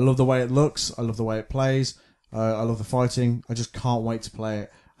love it. I love the way it looks. I love the way it plays. I love the fighting. I just can't wait to play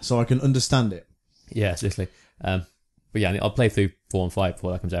it so I can understand it. Yeah, seriously. But yeah, I'll play through 4 and 5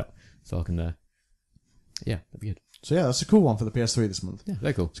 before that comes out, so I can. Yeah, that'd be good. So yeah, that's a cool one for the PS3 this month. Yeah,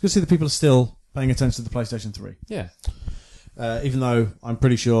 very cool. It's good to see that people are still paying attention to the PlayStation 3. Yeah. Even though I'm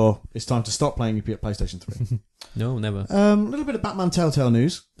pretty sure it's time to stop playing your PlayStation 3. No, never. A little bit of Batman Telltale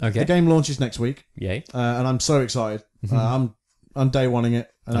news. Okay. The game launches next week. Yay. And I'm so excited. I'm day oneing it.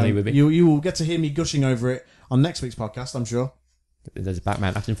 And you will get to hear me gushing over it on next week's podcast, I'm sure. There's a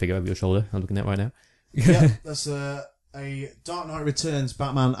Batman action figure over your shoulder I'm looking at right now. Yeah, that's a Dark Knight Returns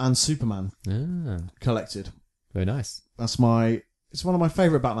Batman and Superman collected. Very nice. It's one of my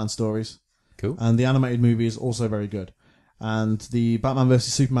favourite Batman stories. Cool. And the animated movie is also very good. And the Batman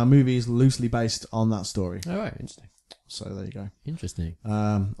vs Superman movie is loosely based on that story. All right, interesting. So there you go. Interesting.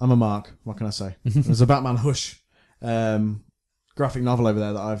 I'm a mark. What can I say? There's a Batman Hush graphic novel over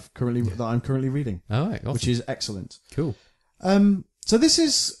there that I'm currently reading. All right, awesome. Which is excellent. Cool. So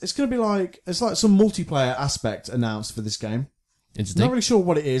it's going to be it's like some multiplayer aspect announced for this game. Interesting. Not really sure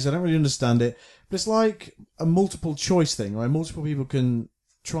what it is. I don't really understand it, but it's like a multiple choice thing, right? Multiple people can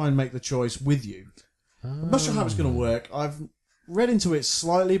try and make the choice with you. I'm not sure how it's going to work. I've read into it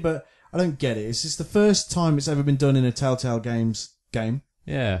slightly, but I don't get it. It's just the first time it's ever been done in a Telltale Games game.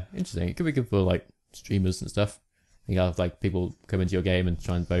 Yeah, interesting. It could be good for like streamers and stuff. You have like people come into your game and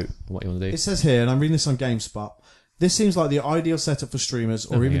try and vote on what you want to do. It says here, and I'm reading this on GameSpot, this seems like the ideal setup for streamers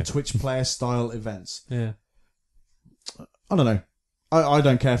or even Twitch player style events. Yeah. I don't know. I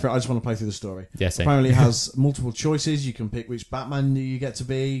don't care for it. I just want to play through the story. Yeah, same. Apparently it has multiple choices. You can pick which Batman you get to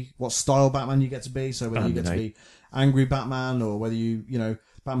be, what style Batman you get to be. So whether you get to be angry Batman or whether you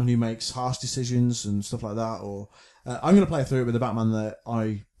Batman who makes harsh decisions and stuff like that. Or I'm going to play through it with the Batman that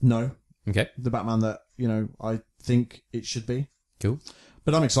I know. Okay. The Batman that, I think it should be. Cool.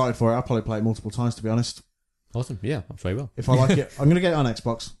 But I'm excited for it. I'll probably play it multiple times, to be honest. Awesome. Yeah, I'm sure you will. If I like it, I'm going to get it on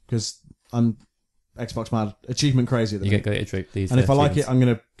Xbox because I'm Xbox mad, achievement crazy. You get a treat these. And if I like it, I'm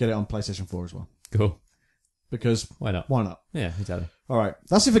going to get it on PlayStation 4 as well. Cool. Because why not? Why not? Yeah, exactly. All right,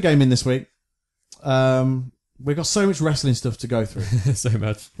 that's it for gaming this week. We've got so much wrestling stuff to go through. So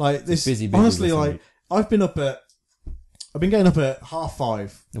much. Like this, busy honestly, like I've been getting up at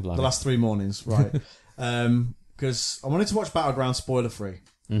 5:30 the last 3 mornings, right? Because I wanted to watch Battleground spoiler free.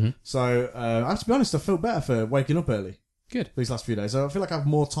 Mm-hmm. So I have to be honest, I feel better for waking up early. Good. These last few days, so I feel like I have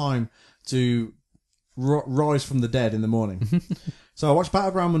more time to rise from the dead in the morning. So I watched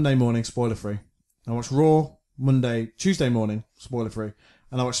Battleground Monday morning, spoiler free. I watched Raw Tuesday morning, spoiler free,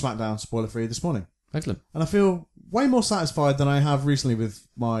 and I watched SmackDown, spoiler free this morning. Excellent. And I feel way more satisfied than I have recently with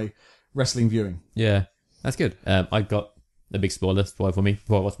my wrestling viewing. Yeah, that's good. I got a big spoiler for me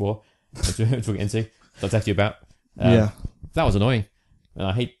before I watched Raw, which we'll get into. I'll text you about. That was annoying, and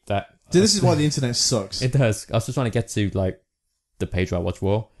I hate that. This is why the internet sucks. It does. I was just trying to get to like the page where I watch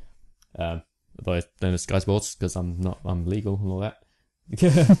Raw. But then it's Sky Sports because I'm legal and all that.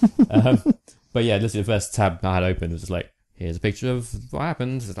 But yeah, literally the first tab I had open was just like, here's a picture of what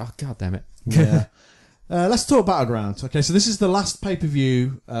happened. Oh, god damn it. Yeah. Let's talk Battleground. Okay, so this is the last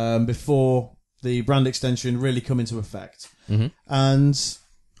pay-per-view before the brand extension really come into effect. Mm-hmm. And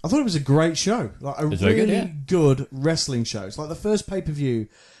I thought it was a great show. Like a really good wrestling show. It's like the first pay-per-view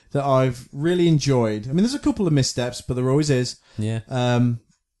that I've really enjoyed. I mean, there's a couple of missteps, but there always is. Yeah.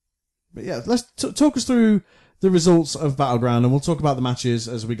 But yeah, let's talk us through the results of Battleground, and we'll talk about the matches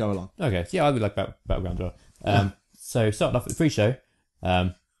as we go along. Okay, yeah, I would like Battleground as well. So starting off with the pre-show,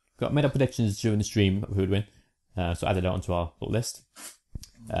 got made up predictions during the stream of who would win, so added it onto our little list.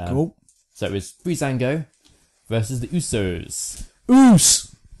 Cool. So it was Breezango versus the Usos.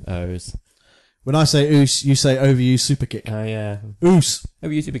 Oos. When I say oos, you say overuse super kick. Oh yeah. Oos.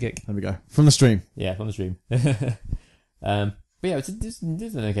 Overuse super kick. There we go. From the stream. Yeah, from the stream. But yeah, this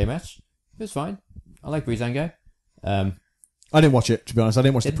is an okay match. It was fine. I like Breezango. I didn't watch it, to be honest. I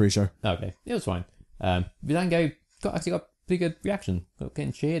didn't watch the pre-show. Okay, it was fine. Breezango actually got pretty good reaction. Got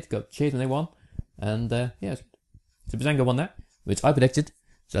cheered when they won. And yeah, so Breezango won that, which I predicted.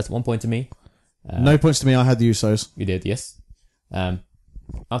 So that's 1 point to me. No points to me. I had the Usos. You did, yes.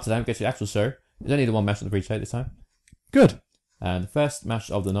 After that, we get to the actual show. There's only the one match on the pre-show this time. Good. And the first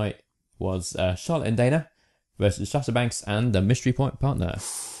match of the night was Charlotte and Dana versus Sasha Banks and the mystery point partner.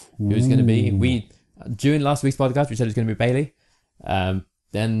 Who's going to be... During last week's podcast, we said it was going to be Bailey.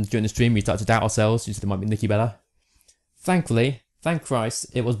 Then during the stream, we started to doubt ourselves. We said it might be Nikki Bella. Thankfully, thank Christ,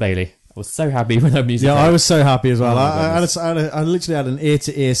 it was Bailey. I was so happy when I music. Yeah, I was so happy as well. Oh I literally had an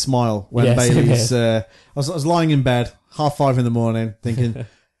ear-to-ear smile when Bailey's... I was lying in bed, 5:30 in the morning, thinking,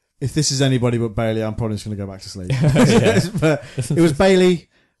 if this is anybody but Bailey, I'm probably just going to go back to sleep. But it was Bailey.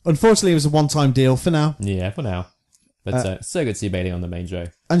 Unfortunately, it was a one-time deal for now. Yeah, for now. But so good to see Bailey on the main show.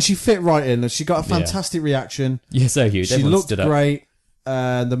 And she fit right in. She got a fantastic reaction. Yeah, so huge. She looked great.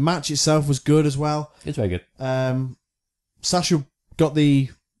 The match itself was good as well. It's very good. Sasha got the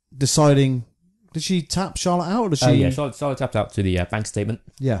deciding... Did she tap Charlotte out? Or did she... Yeah, Charlotte tapped out to the bank statement.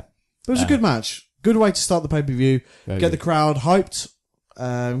 Yeah. It was a good match. Good way to start the pay-per-view. Get the crowd hyped.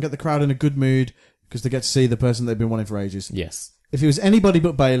 Get the crowd in a good mood because they get to see the person they've been wanting for ages. Yes. If it was anybody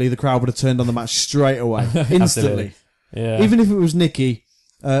but Bailey, the crowd would have turned on the match straight away. Instantly. Yeah. Even if it was Nikki,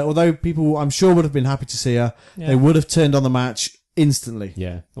 although people I'm sure would have been happy to see her, they would have turned on the match instantly.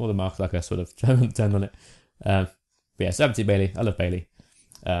 Yeah. All the marks like us would have turned on it. But yeah, 70 Bailey. I love Bailey.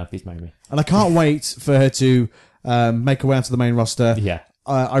 Please marry me. And I can't wait for her to make her way onto the main roster. Yeah.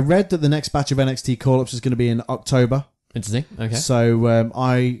 I read that the next batch of NXT call-ups is going to be in October. Interesting. Okay. So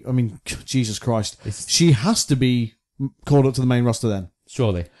I mean, Jesus Christ, she has to be called up to the main roster then.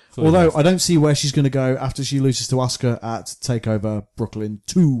 Surely. Although I don't see where she's going to go after she loses to Asuka at TakeOver Brooklyn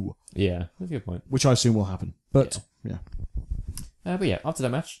 2. Yeah, that's a good point. Which I assume will happen. But yeah. But yeah, after that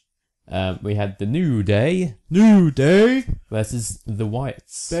match, we had the New Day versus the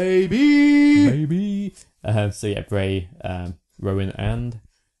Wyatts. Baby. So yeah, Bray, Rowan, and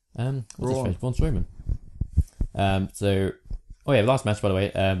what's his face? Braun Strowman. Last match, by the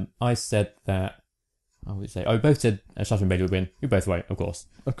way, I said that. What would you say? We both said Sasha and Bailey would win. We both right, of course.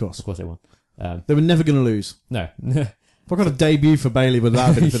 Of course they won. They were never going to lose. No. What kind of debut for Bailey would that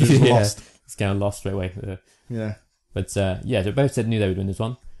have been if it was lost? It's kind of lost straight away. Yeah. But so we both said knew they would win this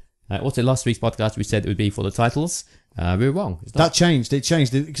one. Also, last week's podcast, we said it would be for the titles. We were wrong. That changed. It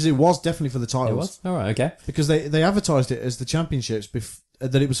changed because it was definitely for the titles. It was? All right, okay. Because they advertised it as the championships,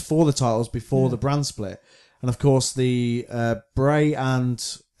 that it was for the titles before the brand split. And of course, the Bray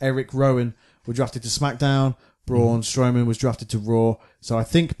and Eric Rowan were drafted to SmackDown. Braun Strowman was drafted to Raw. So I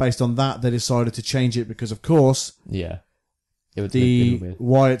think based on that, they decided to change it because, of course, the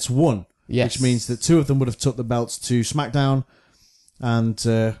Wyatts won. Yes. Which means that two of them would have took the belts to SmackDown, and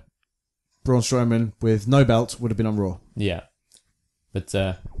Braun Strowman with no belt would have been on Raw. Yeah. But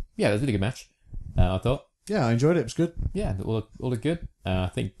it was a really good match, I thought. Yeah, I enjoyed it. It was good. Yeah, all looked good. I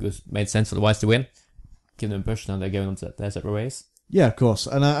think it made sense for the Wyatts to win. Give them a push now they're going on to their separate ways. Yeah, of course,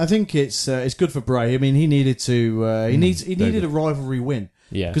 and I think it's good for Bray. I mean, he needed to he needed a rivalry win.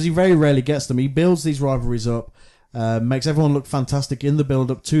 Yeah, because he very rarely gets them. He builds these rivalries up, makes everyone look fantastic in the build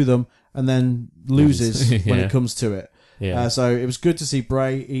up to them, and then loses when it comes to it. Yeah. So it was good to see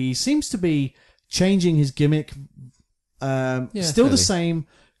Bray. He seems to be changing his gimmick. Still the same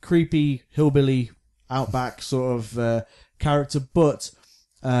creepy hillbilly outback sort of character, but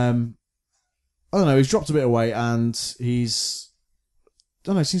I don't know. He's dropped a bit of weight and seems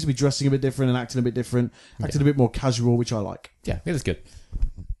to be dressing a bit different and acting a bit different, acting a bit more casual, which I like. Yeah, it was good.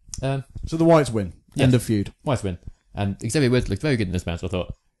 So the Wyatts win. Yes. End of feud. Wyatts win. And Xavier Woods looked very good in this match, I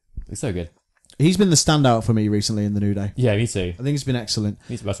thought. It's so good. He's been the standout for me recently in the New Day. Yeah, me too. I think he's been excellent.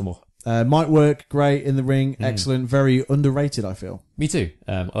 Needs to wrestle more. Might work, great in the ring, excellent, very underrated, I feel. Me too.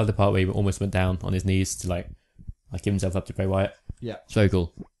 I like the part where he almost went down on his knees to like give himself up to Bray Wyatt. Yeah. So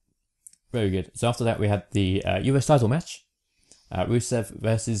cool. Very good. So after that we had the US title match. Rusev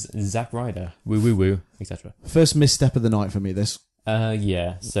versus Zack Ryder. Woo, etc. First misstep of the night for me, this.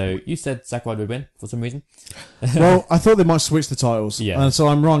 Yeah. So you said Zack Ryder would win for some reason. Well, I thought they might switch the titles. Yeah. And so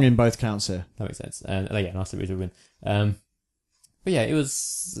I'm wrong in both counts here. That makes sense. And I said Rusev would win. But yeah, it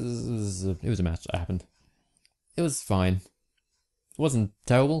was a match that happened. It was fine. It wasn't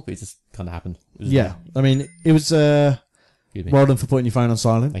terrible, but it just kind of happened. Yeah. Fine. I mean, it was, well done for putting your phone on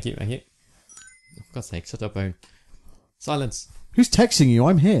silent. Thank you. For God's sake, shut up, phone. Silence. Who's texting you?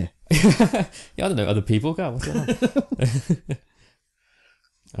 I'm here. Yeah, I don't know. Other people? God, what's going on?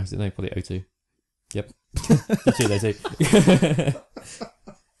 Actually, no, probably O2. Yep. Cheers, O2.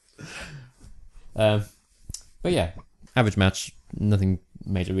 But yeah, average match. Nothing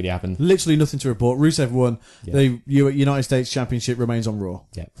major really happened. Literally nothing to report. Rusev won. Yeah. The United States Championship remains on Raw.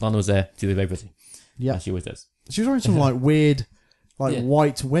 Yeah, Lana was there. She was very pretty. Yeah. She always does. She was wearing some weird,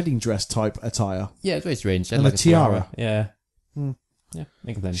 white wedding dress type attire. Yeah, it's very strange. And a tiara. Yeah. Yeah,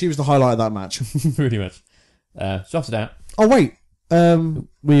 make a She was the highlight of that match. Pretty much. So after that... Oh, wait. Were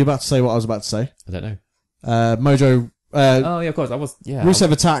you about to say what I was about to say? I don't know. Mojo. Oh yeah, of course. I was. Yeah.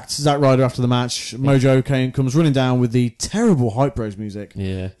 Rusev attacked Zack Ryder after the match. Mojo comes running down with the terrible Hype Bros music.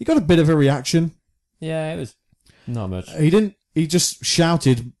 Yeah. He got a bit of a reaction. Yeah, it was not much. He didn't. He just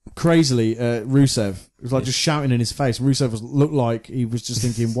shouted crazily at Rusev. It was like just shouting in his face. Rusev looked like he was just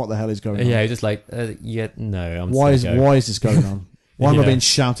thinking, "What the hell is going on?" Yeah, he was just like, "Yeah, no." Why is this going on? Why am I being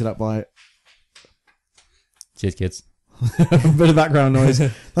shouted at by it? Cheers, kids. A bit of background noise.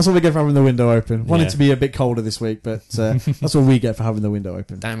 That's what we get for having the window open. Wanted to be a bit colder this week, but that's what we get for having the window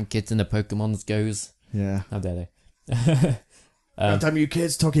open. Damn kids in the Pokemons goes. Yeah. How dare they? Damn you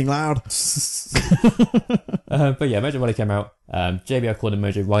kids talking loud. But yeah, Mojo Riley came out. JBL called him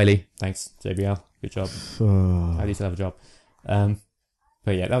Mojo Riley. Thanks, JBL. Good job. How do you still have a job?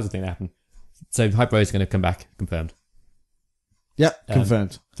 But yeah, that was the thing that happened. So Hype Bro is going to come back, confirmed. Yep,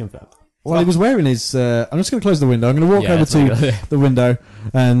 confirmed. Confirmed. Well, he was wearing his... I'm just going to close the window. I'm going to walk over to the window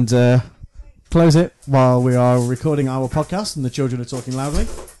and close it while we are recording our podcast and the children are talking loudly.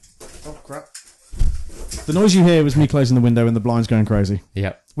 Oh, crap. The noise you hear was me closing the window and the blinds going crazy.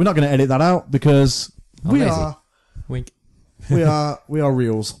 Yep. We're not going to edit that out because we are... Wink. we are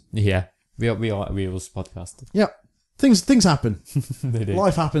reals. Yeah. We are a Reels podcast. Yep. Things happen. They do.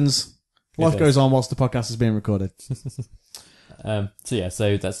 Life happens. Life goes on whilst the podcast is being recorded.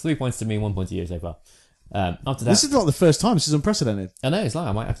 So that's 3 points to me, 1 point to you so far. After that, This is not the first time. This is unprecedented. I know, it's like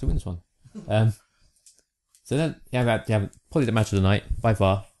I might actually win this one. So then you have probably the match of the night by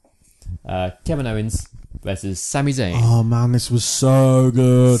far. Kevin Owens versus Sami Zayn. Oh man, this was so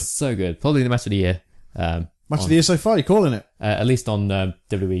good. So good. Probably the match of the year. Match of the year so far. You're calling it? At least on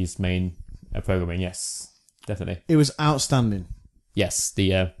WWE's main programming. Yes, definitely. It was outstanding. Yes,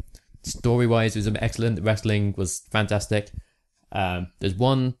 the story-wise, it was excellent. The wrestling was fantastic. There's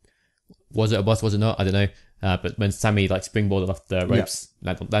one, was it a bust, was it not? I don't know. But when Sammy springboarded off the ropes,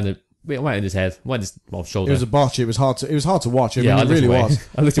 landed right in his head, right in his shoulder. It was a botch. It was hard to watch. I mean, I it really away. was.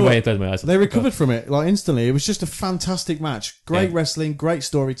 I looked away and closed my eyes. They recovered from it instantly. It was just a fantastic match. Great wrestling, great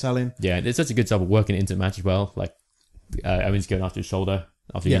storytelling. Yeah, it's such a good job of working it into the match as well. Owens going after his shoulder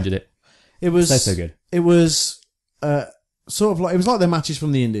after he injured it. It was so good. It was sort of like their matches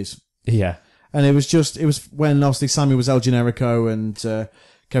from the Indies. Yeah. And it was when obviously Sammy was El Generico and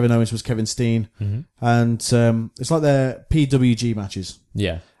Kevin Owens was Kevin Steen. Mm-hmm. And it's like their PWG matches.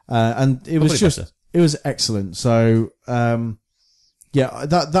 Yeah. And it was it was excellent. So, that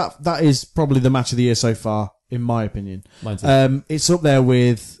is probably the match of the year so far, in my opinion. Mine too. It's up there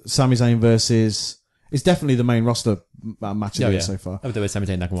with Sami Zayn versus, it's definitely the main roster match of the year so far. Up there with Sami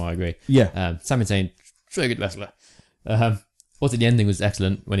Zayn Nakamura, I agree. Yeah. Sami Zayn, very good wrestler. Also, the ending was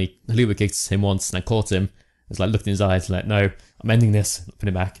excellent when he Luba kicked him once and I caught him. It's looked in his eyes, no, I'm ending this. Put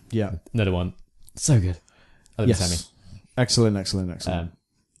him back. Yeah. Another one. So good. I love Sami. Excellent.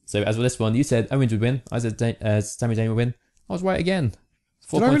 So as for this one, you said Owens would win. I said Sami Zayn would win. I was right again.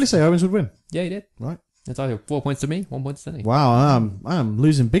 Did I really say Owens would win? Yeah, you did. Right. It's either 4 points to me, 1 point to Sonny. Wow, I'm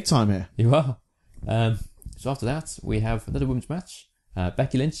losing big time here. You are. So after that, we have another women's match.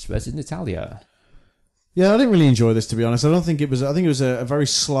 Becky Lynch versus Natalya. Yeah, I didn't really enjoy this, to be honest. I think it was a very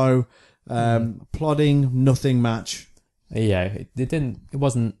slow, plodding, nothing match. Yeah, it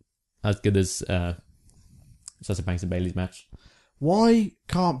wasn't as good as Sasha Banks and Bayley's match. Why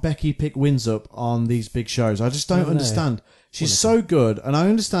can't Becky pick wins up on these big shows? I just don't understand. She's so good, and I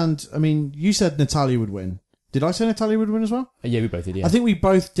understand. I mean, you said Natalya would win. Did I say Natalya would win as well? Yeah, we both did. Yeah, I think we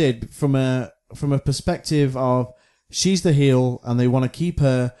both did from a perspective of she's the heel, and they want to keep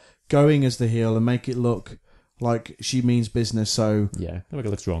her going as the heel and make it look like she means business. So make it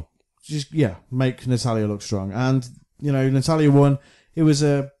look strong. Just make Natalya look strong, and Natalya won. It was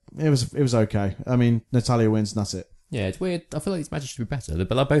okay. I mean, Natalya wins, and that's it. Yeah, it's weird. I feel like these matches should be better. They're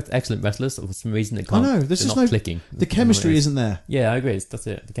both excellent wrestlers. For some reason, they can't. I know. There's just no clicking. The chemistry isn't there. Yeah, I agree. That's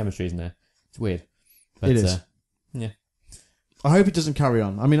it. The chemistry isn't there. It's weird. But, it is. Yeah. I hope it doesn't carry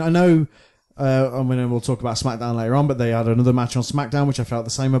on. I mean, I know. We'll talk about SmackDown later on, but they had another match on SmackDown, which I felt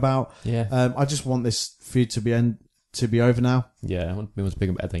the same about. Yeah. I just want this feud to be over now. Yeah, I want to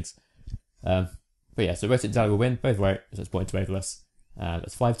bigger and better things. But yeah, so Rest Natalya will win. Both right. So it's point to both of us.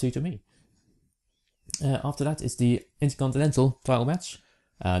 That's 5-2 to me. After that, it's the Intercontinental title match.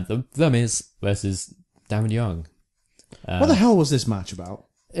 The Miz versus Darren Young. What the hell was this match about?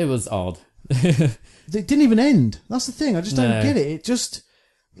 It was odd. It didn't even end. That's the thing. I just don't get it. It just...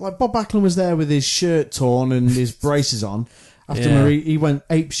 Bob Backlund was there with his shirt torn and his braces on. After he went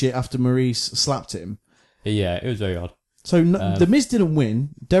apeshit after Maurice slapped him. Yeah, it was very odd. So The Miz didn't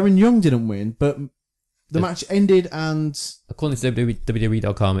win. Darren Young didn't win, but the match ended and... According to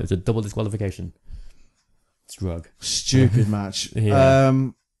WWE.com, it was a double disqualification. Drug. Stupid match.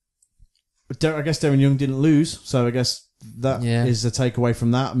 I guess Darren Young didn't lose, so I guess that is a takeaway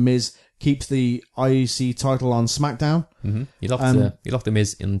from that. Miz keeps the IEC title on SmackDown. Mm-hmm. He locked the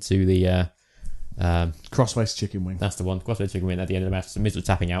Miz into the crossface chicken wing. That's the one. Crossface chicken wing at the end of the match. So Miz was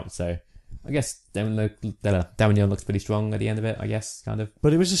tapping out, so I guess Darren Young looks pretty strong at the end of it, I guess, kind of.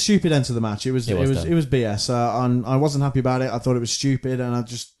 But it was a stupid end to the match. It was BS. And I wasn't happy about it. I thought it was stupid, and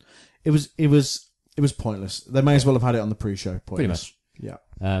it was pointless. They may as well have had it on the pre-show. Pointless. Pretty much.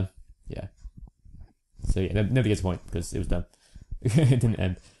 Yeah. Yeah. So yeah, nobody gets a point because it was done. It didn't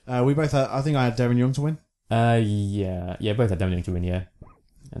end. We both had, I think I had Darren Young to win. Yeah, both had Darren Young to win, yeah.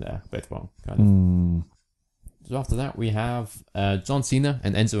 And both wrong, kind of. So after that, we have John Cena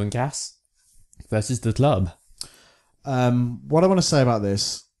and Enzo and Cass versus the Club. What I want to say about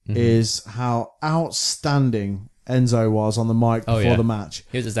this is how outstanding Enzo was on the mic before the match.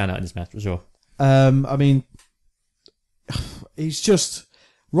 He was a standout in this match, for sure. I mean, he's just...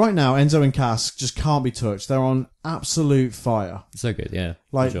 Right now, Enzo and Cass just can't be touched. They're on absolute fire. So good, yeah.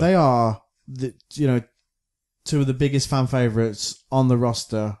 Like, they are, two of the biggest fan favourites on the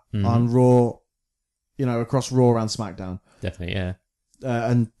roster on Raw, across Raw and SmackDown. Definitely, yeah.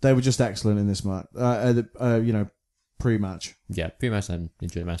 And they were just excellent in this match, pre-match. Yeah, pre-match and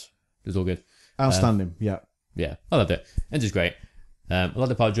enjoy the match. It was all good. Outstanding, yeah. Yeah, I loved it. Enzo's great. I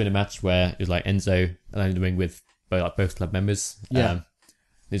loved the part during the match where it was like Enzo alone in the ring with both club members. Yeah.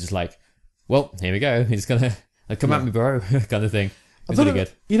 He's just like, well, here we go. He's gonna come at me, bro, kind of thing. It was really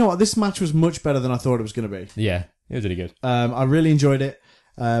good. You know what? This match was much better than I thought it was going to be. Yeah, it was really good. I really enjoyed it.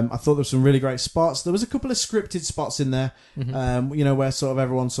 I thought there were some really great spots. There was a couple of scripted spots in there, where sort of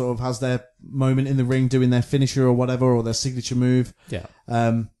everyone sort of has their moment in the ring doing their finisher or whatever, or their signature move. Yeah.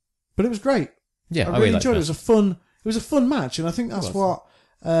 But it was great. Yeah, I really enjoyed it. It was a fun match, and I think that's what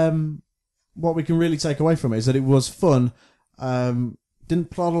we can really take away from it is that it was fun. Didn't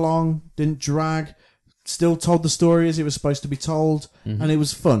plod along, didn't drag, still told the story as it was supposed to be told, and it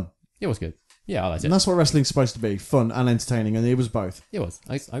was fun. It was good. Yeah, I liked it. And that's what wrestling's supposed to be, fun and entertaining, and it was both. It was.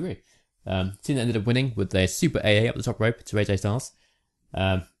 I agree. Cena ended up winning with their Super AA up the top rope to AJ Styles.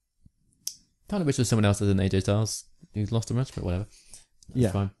 Kind of wish there was someone else other than AJ Styles who's lost a match, but whatever.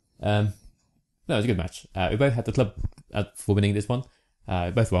 That's fine. No, it was a good match. We both had the club for winning this one.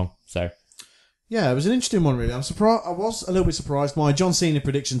 Both wrong, so... Yeah, it was an interesting one, really. I'm surprised. I was a little bit surprised. My John Cena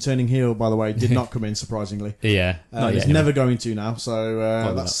prediction turning heel, by the way, did not come in, surprisingly. Yeah. It's never going to now, so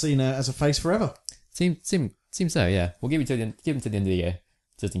that's Cena as a face forever. Seems so, yeah. We'll give him to the end of the year,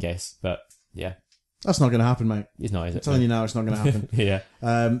 just in case, but yeah. That's not going to happen, mate. It's not, is it? I'm telling you now, it's not going to happen. Yeah.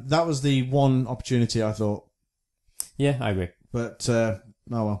 That was the one opportunity, I thought. Yeah, I agree. But, never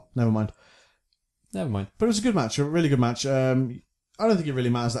mind. Never mind. But it was a good match, a really good match. I don't think it really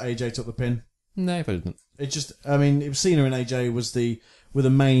matters that AJ took the pin. No, it didn't. It just, I mean, it was Cena and AJ were the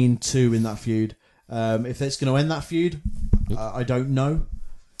main two in that feud. If it's going to end that feud, I don't know.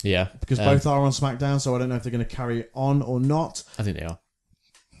 Yeah. Because both are on SmackDown, so I don't know if they're going to carry on or not. I think they are.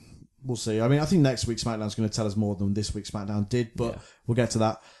 We'll see. I mean, I think next week's SmackDown's going to tell us more than this week's SmackDown did, but we'll get to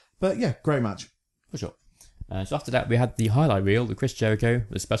that. But yeah, great match. For sure. So after that, we had the highlight reel with Chris Jericho,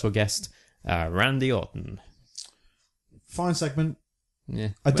 the special guest, Randy Orton. Fine segment. Yeah.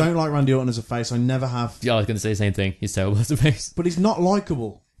 I don't like Randy Orton as a face. I never have. Yeah, I was going to say the same thing. He's terrible as a face. But he's not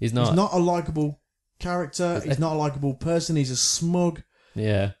likeable. He's not. He's not a likeable character. He's not a likeable person. He's a smug.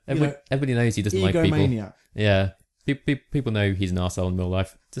 Yeah. Everybody knows he doesn't like people. Egomaniac. Yeah. People know he's an arsehole in real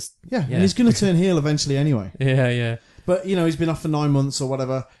life. And he's going to turn heel eventually anyway. Yeah. But, he's been off for 9 months or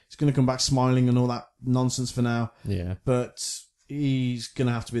whatever. He's going to come back smiling and all that nonsense for now. Yeah. But he's going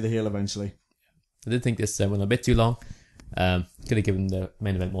to have to be the heel eventually. I did think this went a bit too long. Could have given the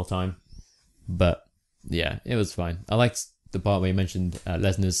main event more time. But, yeah, it was fine. I liked the part where you mentioned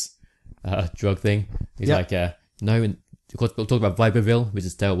Lesnar's drug thing. He's like, no, and of course, we'll talk about Viperville, which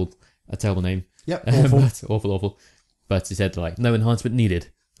is a terrible name. Yep, awful. awful. But he said, like, no enhancement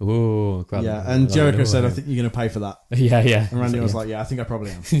needed. Oh, crap. Yeah, and Jericho said, I think you're going to pay for that. Yeah. And Randy was like, yeah, I think I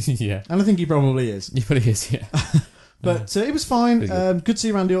probably am. Yeah. And I think he probably is. He probably is, yeah. But it was fine. Good to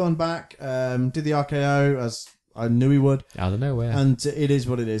see Randy Orton back. Did the RKO, as I knew he would. Out of nowhere. And it is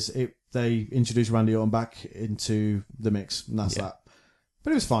what it is. They introduced Randy Orton back into the mix, and that's that.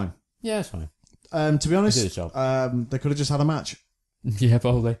 But it was fine. Yeah, it's fine. To be honest, they could have just had a match. Yeah,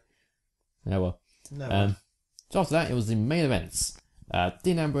 probably. Oh, well. No. So after that, it was the main events.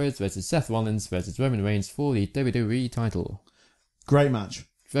 Dean Ambrose versus Seth Rollins versus Roman Reigns for the WWE title. Great match.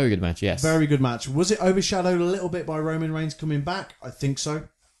 Very good match, yes. Very good match. Was it overshadowed a little bit by Roman Reigns coming back? I think so.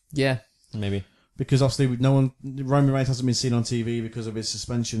 Yeah, maybe. Because obviously Roman Reigns hasn't been seen on TV because of his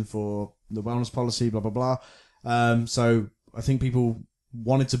suspension for the wellness policy, blah, blah, blah. So I think people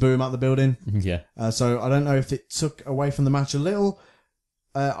wanted to boo him out the building. Yeah. So I don't know if it took away from the match a little,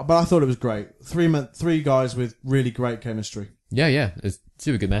 but I thought it was great. Three guys with really great chemistry. Yeah. It's a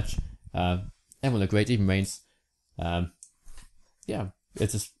super good match. Everyone looked great, even Reigns. Yeah,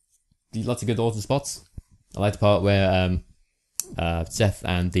 it's just lots of good awesome spots. I like the part where Seth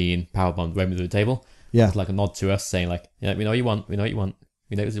and Dean powerbombed Roman to the table. Yeah. It's like a nod to us saying like, yeah, we know what you want. We know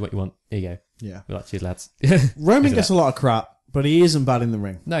this is what you want. Here you go. Yeah. We're like, cheers, lads. Roman gets a lot of crap, but he isn't bad in the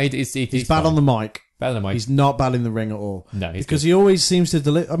ring. No, he's bad fine. on the mic. Bad on the mic. He's not bad in the ring at all. No, because he always seems to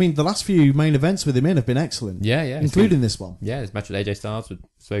deliver. I mean, the last few main events with him in have been excellent. Yeah, including this one. Yeah, his match with AJ Styles was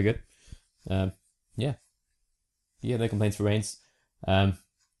very good. Yeah, no complaints for Reigns.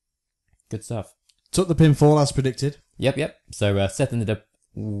 Good stuff. Took the pinfall as predicted. Yep. So Seth ended up.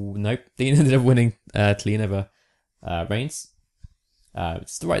 Nope. Dean ended up winning clean over Reigns.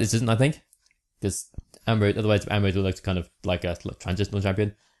 It's the right decision, I think, because otherwise Ambrose would look kind of like a transitional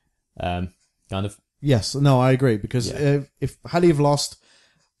champion. Kind of. Yes. No, I agree because if had he have lost,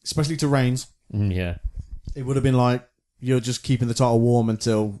 especially to Reigns, yeah, it would have been like you're just keeping the title warm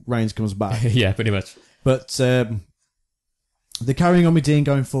until Reigns comes back. Yeah, pretty much. But they're carrying on with Dean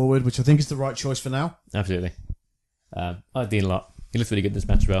going forward, which I think is the right choice for now. Absolutely. I like Dean a lot. He looks really good in this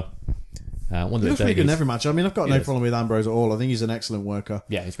match as well. He looks really good in every match. I mean, I've got no problem with Ambrose at all. I think he's an excellent worker.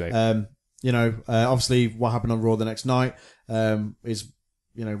 Yeah, he's great. Obviously what happened on Raw the next night is,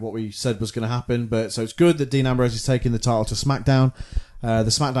 what we said was going to happen. But so it's good that Dean Ambrose is taking the title to SmackDown. The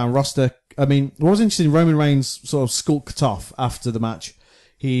SmackDown roster, I mean, what was interesting, Roman Reigns sort of skulked off after the match.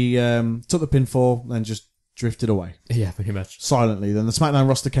 He took the pinfall and just drifted away. Yeah, pretty much. Silently. Then the SmackDown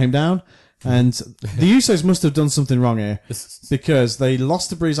roster came down. And the Usos must have done something wrong here because they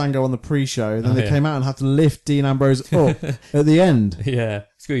lost to Breezango on the pre-show. Then they came out and had to lift Dean Ambrose up at the end. Yeah.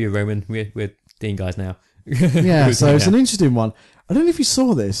 Screw you, Roman. We're Dean guys now. Yeah, so it's an interesting one. I don't know if you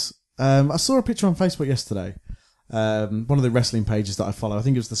saw this. I saw a picture on Facebook yesterday. One of the wrestling pages that I follow. I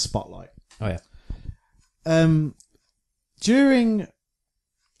think it was the Spotlight. Oh, yeah. During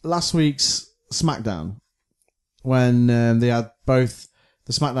last week's SmackDown, when they had both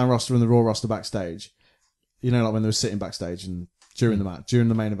the SmackDown roster and the Raw roster backstage, like when they were sitting backstage and during the match, during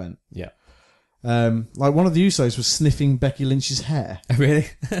the main event. Yeah. Like one of the Usos was sniffing Becky Lynch's hair. Really?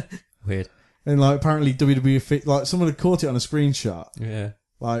 Weird. And apparently WWE, someone had caught it on a screenshot. Yeah.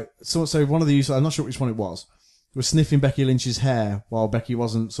 So one of the Usos, I'm not sure which one it was sniffing Becky Lynch's hair while Becky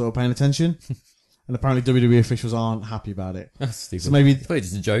wasn't sort of paying attention. And apparently WWE officials aren't happy about it. That's stupid. So maybe it's probably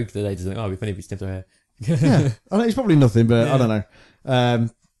just a joke that they just think, it'd be funny if we sniffed her hair. Yeah. I know it's probably nothing, but I don't know.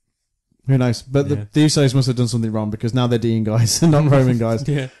 Who knows? But the Usos must have done something wrong because now they're Dean guys and not Roman guys.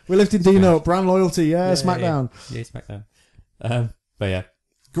 Yeah. We're lifting Dean up. Brand loyalty. Yeah, SmackDown. Yeah, SmackDown. But yeah.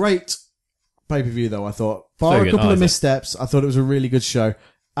 Great pay-per-view though, I thought. Bar a couple of missteps, I thought it was a really good show.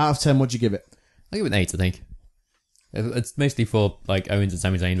 Out of 10, what'd you give it? I give it an 8, I think. It's mostly for Owens and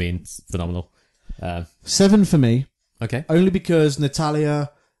Sami Zayn being phenomenal. 7 for me. Okay. Only because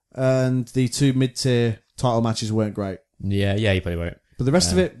Natalya and the 2 mid-tier title matches weren't great. Yeah, you probably won't. But the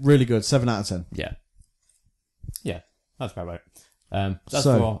rest of it, really good. 7 out of 10. Yeah, that's about right.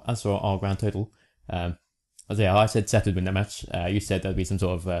 As for our grand total, I said Seth would win that match. You said there'd be some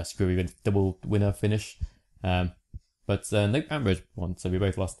sort of screwy double winner finish. But no, Ambrose won, so we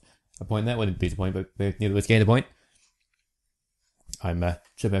both lost a point there. Well, didn't lose a point, but neither of us gained a point. I'm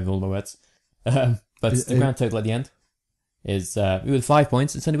tripping over all my words. But the grand total at the end is we were 5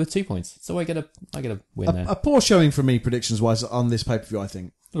 points and Sonny with 2 points. So I get a win there. A poor showing for me predictions wise on this pay-per-view, I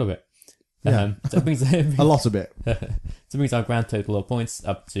think. A little bit. Yeah. So it brings, a lot of it. So it brings our grand total of points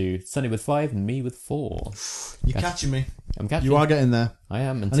up to Sonny with 5 and me with 4. You're catching me. I'm catching you. Are getting there. I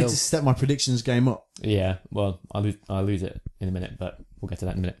am. I need to step my predictions game up. Yeah, well, I'll lose it in a minute, but we'll get to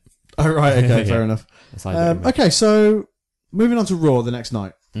that in a minute. Oh, right, okay, fair enough. Okay, so moving on to Raw the next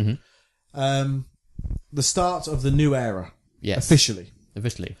night. Mm-hmm. The start of the new era. Yes. Officially.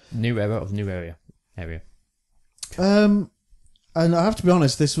 New era of the new area. And I have to be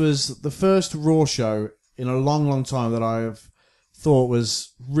honest, this was the first Raw show in a long, long time that I have thought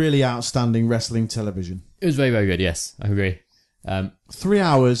was really outstanding wrestling television. It was very, very good, yes. I agree. 3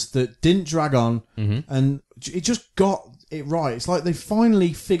 hours that didn't drag on, mm-hmm. and it just got it right. It's like they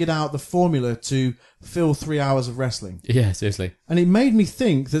finally figured out the formula to fill 3 hours of wrestling. Yeah, seriously. And it made me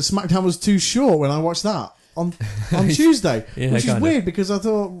think that SmackDown was too short when I watched that on Tuesday, which is weird because I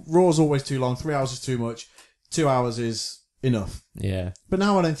thought Raw's always too long. 3 hours is too much. 2 hours is enough. Yeah. But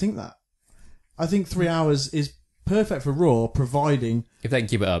now I don't think that. I think 3 hours is perfect for Raw, providing if they can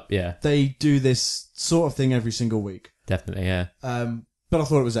keep it up, yeah. They do this sort of thing every single week. Definitely, yeah. But I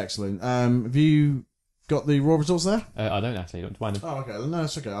thought it was excellent. Have you got the Raw results there? I don't actually. Don't find them. Oh, okay. No,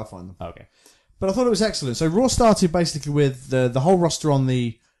 it's okay. I'll find them. Oh, okay. But I thought it was excellent. So Raw started basically with the whole roster on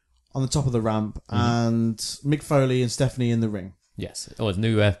the top of the ramp and Mick Foley and Stephanie in the ring. Yes. Oh, it's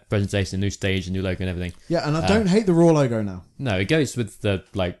new presentation, new stage, new logo and everything. Yeah, and I don't hate the Raw logo now. No, it goes with the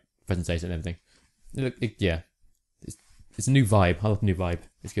presentation and everything. It's a new vibe. I love the new vibe.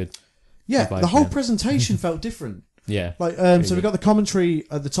 It's good. Yeah, Vibe, the whole presentation felt different. Yeah. Like, so we've got the commentary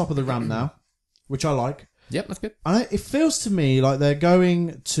at the top of the ramp now, which I like. Yep, that's good. And it feels to me like they're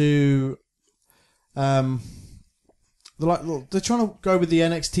going to, they're trying to go with the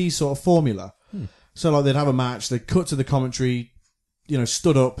NXT sort of formula. So like they'd have a match, they'd cut to the commentary,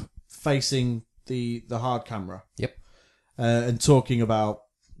 stood up facing the hard camera. Yep. And talking about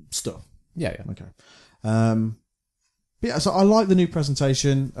stuff. Yeah. Okay. But yeah, so I like the new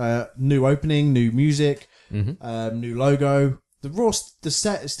presentation, new opening, new music, new logo. The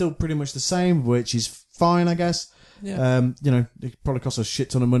set is still pretty much the same, which is fine, I guess. Yeah. It probably costs a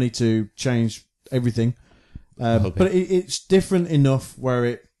shit ton of money to change everything. But it's different enough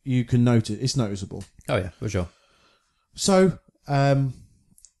where you can notice, it's noticeable. Oh yeah, for sure. So,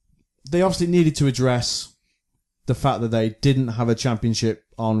 they obviously needed to address the fact that they didn't have a championship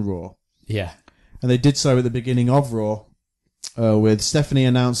on Raw. Yeah. And they did so at the beginning of Raw, with Stephanie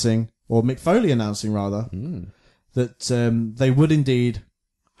announcing, or Mick Foley announcing rather, that they would indeed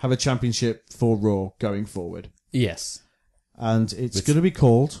have a championship for Raw going forward. Yes. And it's going to be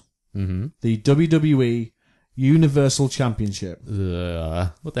called the WWE Universal Championship.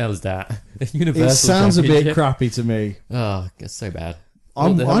 What the hell is that? Universal It sounds a bit crappy to me. Oh, it's so bad.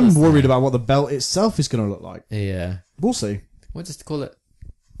 I'm worried about what the belt itself is going to look like. Yeah. We'll see. We'll just call it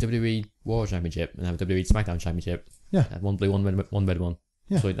WWE War Championship and have a WWE Smackdown Championship. Yeah. One blue, one red one.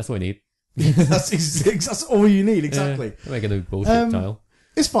 Yeah. That's all we need. that's all you need, exactly. We're making a bullshit style.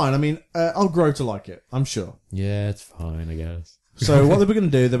 It's fine. I mean, I'll grow to like it, I'm sure. Yeah, it's fine, I guess. So what they were going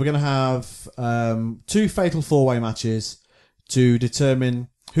to do, they were going to have 2 fatal 4-way matches to determine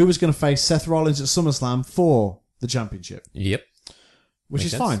who was going to face Seth Rollins at SummerSlam for the championship. Yep. Which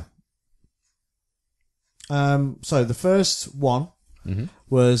Makes is sense. fine. So the first one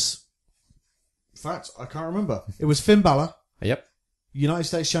was, in fact, I can't remember. It was Finn Balor, Yep. United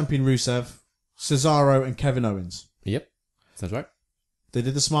States Champion Rusev, Cesaro, and Kevin Owens. Yep. Sounds right. They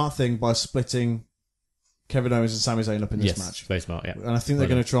did the smart thing by splitting Kevin Owens and Sami Zayn up in this match. Very smart, yeah. And I think they're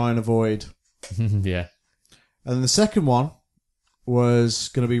going to try and avoid. Yeah. And then the second one was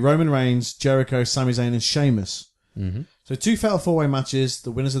going to be Roman Reigns, Jericho, Sami Zayn, and Sheamus. So 2 fatal 4-way matches.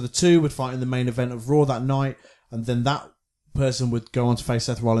 The winners of the 2 would fight in the main event of Raw that night, and then that person would go on to face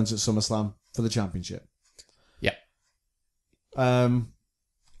Seth Rollins at SummerSlam for the championship. Yeah.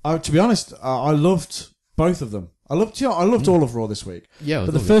 To be honest, I loved both of them. I loved all of Raw this week. Yeah,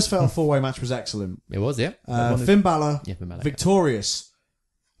 but the first fatal 4-way match was excellent. It was, yeah. Finn Balor, Finn Balor, victorious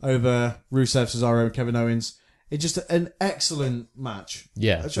over Rusev, Cesaro, and Kevin Owens. It's just an excellent match.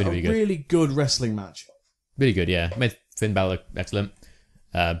 Yeah, It's really a good. really good wrestling match. Really good, yeah. Made Finn Balor look excellent.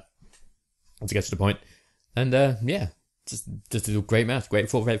 To get to the point. And, yeah, just a great match.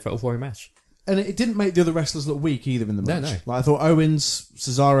 Great fatal 4-way match. And it didn't make the other wrestlers look weak either in the match. No. Like I thought Owens,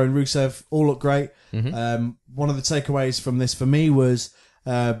 Cesaro, and Rusev all looked great. One of the takeaways from this for me was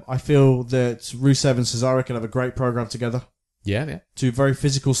I feel that Rusev and Cesaro can have a great program together. Yeah. 2 very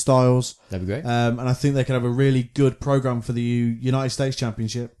physical styles. That'd be great. And I think they could have a really good program for the United States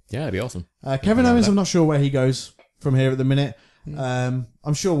Championship. Yeah, that'd be awesome. Kevin Owens, I'm not sure where he goes from here at the minute.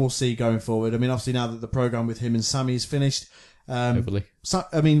 I'm sure we'll see going forward. I mean, obviously now that the program with him and Sammy is finished. Hopefully.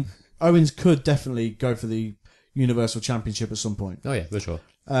 Owens could definitely go for the Universal Championship at some point. Oh, yeah, for sure.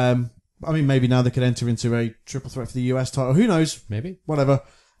 Maybe now they could enter into a triple threat for the US title. Who knows? Maybe. Whatever.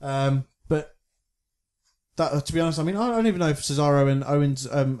 But that, to be honest, I don't even know if Cesaro and Owens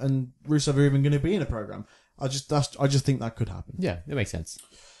and Rusev are even going to be in a program. I just think that could happen. Yeah, it makes sense.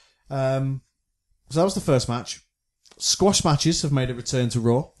 So that was the first match. Squash matches have made a return to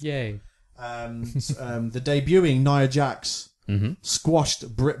Raw. Yay. The debuting Nia Jax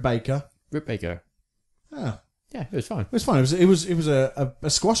squashed Britt Baker. Britt Baker. Yeah. Yeah, it was fine. It was fine. It was a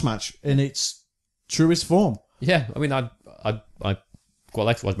squash match in its truest form. Yeah, I mean, I quite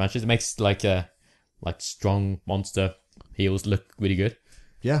like squash matches. It makes like strong monster heels look really good.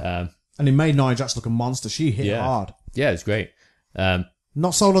 Yeah. And it made Nia Jax look a monster. She hit hard. Yeah, it's great.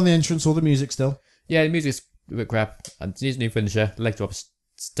 Not sold on the entrance or the music still. Yeah, the music's a bit crap. And she needs a new finisher. The leg drop's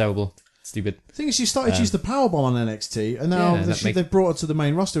terrible. Stupid. The thing is, she started to use the powerbomb on NXT, and now they've brought her to the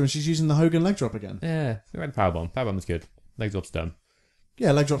main roster, and she's using the Hogan leg drop again. Yeah, we went powerbomb. Powerbomb is good. Leg drop's dumb.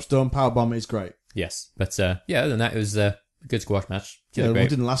 Yeah, leg drop's done. Powerbomb is great. Yes, but other than that, it was a good squash match. Yeah, it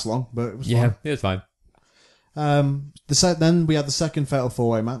didn't last long, but it was fine. It was fine. Then we had the second Fatal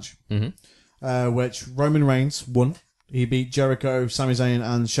 4-Way match, which Roman Reigns won. He beat Jericho, Sami Zayn,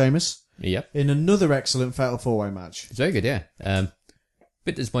 and Sheamus. Yep. In another excellent Fatal 4-Way match. It's very good, yeah.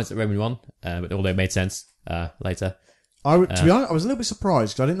 Bit disappointed that Roman won, but although it made sense later. To be honest, I was a little bit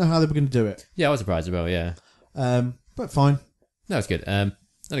surprised because I didn't know how they were going to do it. Yeah, I was surprised as well, yeah. But fine. No, it's good. Not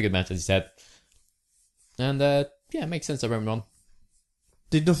a good match, as you said. And, yeah, it makes sense that Roman won.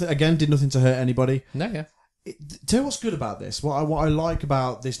 Did nothing to hurt anybody. No, yeah. Tell you what's good about this. What I like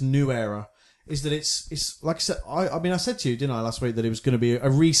about this new era is that it's like I said. I said to you, didn't I, last week, that it was going to be a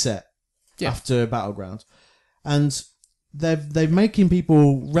reset after Battleground, and they're making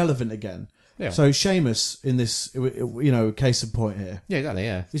people relevant again. Yeah. So Sheamus in this, case in point here. Yeah, exactly.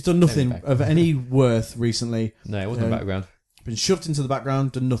 Yeah, he's done nothing of any worth recently. No, it wasn't Battleground. Been shoved into the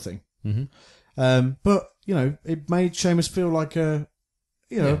background, done nothing. But it made Sheamus feel like a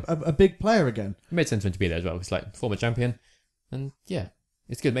big player again. It made sense for him to be there as well. It's like former brand, and yeah,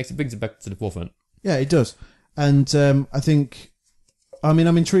 it's good. It brings it back to the forefront. Yeah, it does. And I think, I'm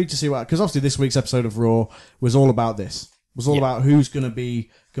intrigued to see because obviously this week's episode of Raw was all about this. Was all about who's going to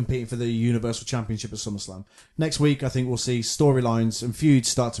be competing for the Universal Championship at SummerSlam. Next week, I think we'll see storylines and feuds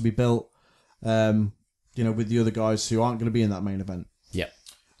start to be built, with the other guys who aren't going to be in that main event. Yeah.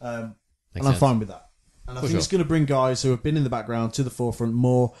 And I'm fine with that. And I think it's going to bring guys who have been in the background to the forefront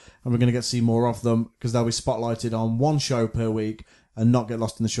more, and we're going to get to see more of them because they'll be spotlighted on one show per week and not get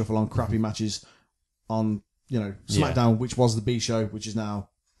lost in the shuffle on crappy matches on, SmackDown, which was the B show, which is now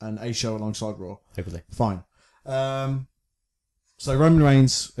an A show alongside Raw. Hopefully. Fine. So Roman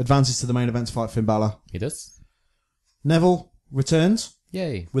Reigns advances to the main event to fight Finn Balor. He does. Neville returns.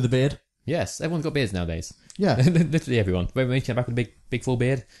 Yay. With a beard. Yes, everyone's got beards nowadays. Yeah. Literally everyone. Roman Reigns came back with a big full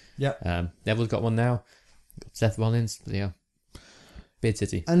beard. Yeah. Neville's got one now. Got Seth Rollins. Yeah. Beard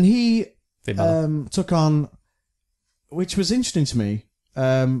City. And he took on, which was interesting to me,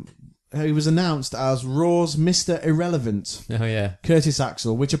 he was announced as Raw's Mr. Irrelevant. Oh, yeah. Curtis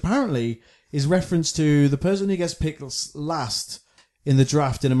Axel, which apparently is reference to the person who gets picked last in the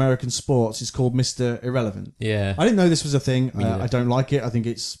draft in American sports is called Mr. Irrelevant. Yeah. I didn't know this was a thing. I don't like it. I think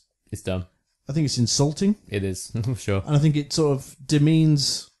it's dumb. I think it's insulting. It is, sure. And I think it sort of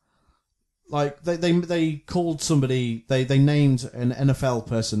demeans, like, they called somebody, they named an NFL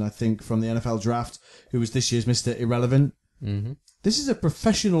person, I think, from the NFL draft, who was this year's Mr. Irrelevant. Mm-hmm. This is a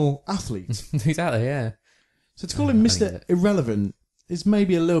professional athlete. Exactly, yeah. So to call him Mr. Irrelevant is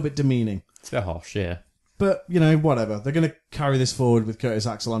maybe a little bit demeaning. It's a bit harsh, yeah. But, whatever. They're going to carry this forward with Curtis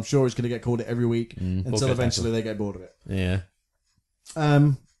Axel. I'm sure he's going to get called it every week until eventually they get bored of it.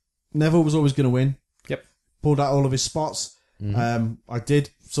 Yeah. Neville was always going to win. Yep. Pulled out all of his spots. I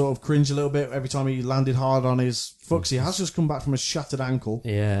did sort of cringe a little bit every time he landed hard on his foot. He has just come back from a shattered ankle.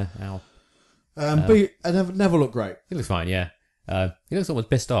 Yeah, ow. But Neville looked great. He looks fine, yeah. He looks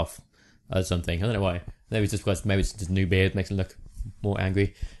almost pissed off or something. I don't know why. Maybe it's just a new beard makes him look more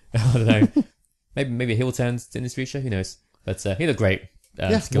angry. I don't know. maybe heel turns in this future. Who knows? But he looked great.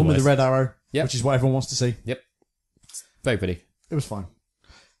 One with the red arrow, which is what everyone wants to see. Yep. It's very pretty. It was fine.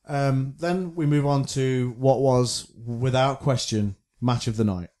 Then we move on to what was, without question, match of the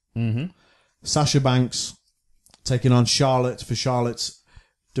night. Mm-hmm. Sasha Banks taking on Charlotte for Charlotte's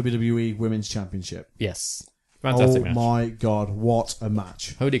WWE Women's Championship. Yes. Fantastic match. My God, what a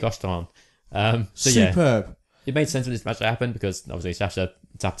match. Holy gosh darn. Superb. Yeah, it made sense when this match happened because obviously Sasha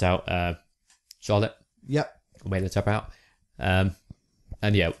tapped out Charlotte. Yep. Made her tap out. And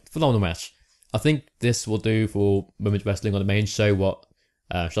yeah, phenomenal match. I think this will do for women's wrestling on the main show what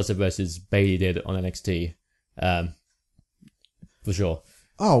Charlotte versus Bayley did on NXT. For sure.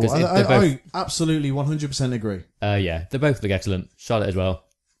 Oh, I absolutely 100% agree. Yeah, they both look excellent. Charlotte as well.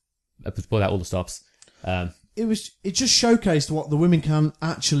 Pulled out all the stops. It just showcased what the women can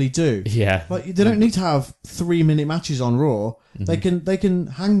actually do. Yeah. Like, they don't need to have 3-minute matches on Raw. Mm-hmm. They can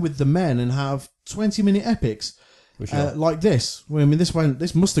hang with the men and have 20-minute epics. For sure. Like this. Well,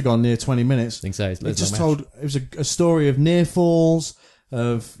 this must have gone near 20 minutes. I think so. It was a story of near falls,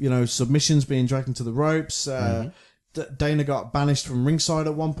 of, submissions being dragged into the ropes. Dana got banished from ringside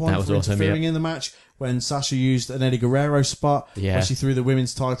at one point for interfering in the match when Sasha used an Eddie Guerrero spot where she threw the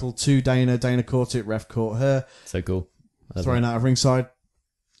women's title to Dana. Dana caught it, ref caught her. So cool. Thrown out of ringside.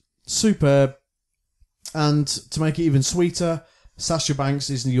 Superb. And to make it even sweeter, Sasha Banks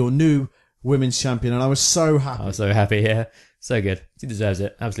is your new women's champion, and I was so happy. I was so happy, yeah. So good. She deserves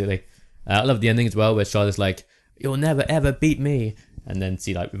it, absolutely. I love the ending as well, where Charlotte's like, "You'll never ever beat me," and then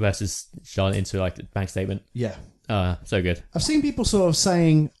she reverses Charlotte into the bank statement. Yeah. So good. I've seen people sort of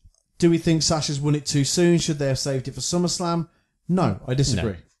saying, do we think Sasha's won it too soon? Should they have saved it for SummerSlam? No, I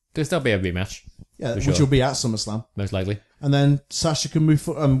disagree. Because there'll be a rematch. Yeah, For which sure. will be at SummerSlam. Most likely. And then Sasha can move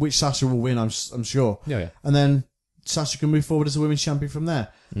forward, which Sasha will win, I'm sure. Yeah. And then Sasha can move forward as a women's champion from there.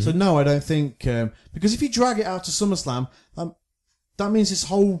 So no, I don't think, because if you drag it out to SummerSlam, that means this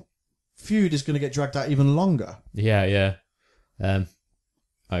whole feud is going to get dragged out even longer. Yeah. I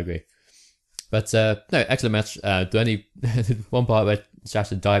agree. But no, excellent match. The only one part where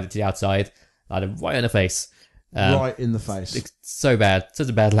Sasha dived to the outside, had him right in the face. Right in the face. It's so bad. Such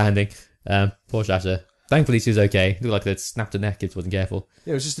a bad landing. Poor Sasha. Thankfully, she was okay. It looked like they'd snapped her neck if she wasn't careful.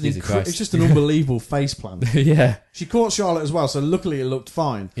 Yeah, it was just Jesus Christ. an unbelievable face plant. Yeah. She caught Charlotte as well, so luckily it looked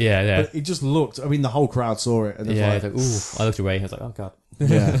fine. Yeah. But it just looked, I mean, the whole crowd saw it. And it was Yeah, like, it's like, ooh. I looked away. I was like, oh, God.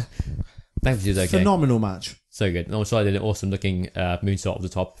 yeah. Thankfully, she was okay. Phenomenal match. So good. And also, I did an awesome looking moonsault off the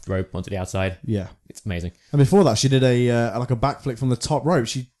top rope onto the outside. Yeah. It's amazing. And before that, she did a backflip from the top rope.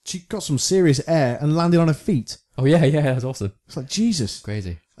 She got some serious air and landed on her feet. Oh, yeah, that was awesome. It's like, Jesus.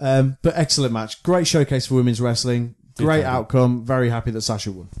 Crazy. But excellent match. Great showcase for women's wrestling. Great outcome. Very happy that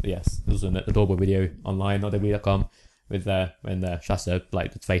Sasha won. Yes. There was an adorable video online on WWE.com with when Shasta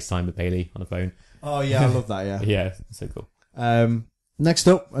like FaceTime with Bailey on the phone. Oh, yeah, I love that, yeah. Yeah, so cool. Next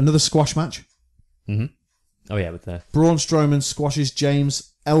up, another squash match. Mm-hmm. Oh, yeah, with the... Braun Strowman squashes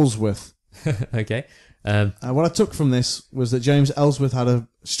James Ellsworth. Okay. What I took from this was that James Ellsworth had a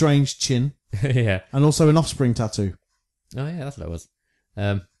strange chin Yeah. and also an offspring tattoo. Oh, yeah, that's what it was.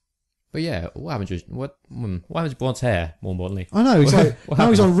 But yeah, what happened to Braun's hair, more importantly? I know, he's like, What now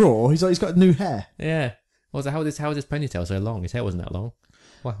he's happened? on Raw, he's got new hair. Yeah. How is his ponytail so long? His hair wasn't that long.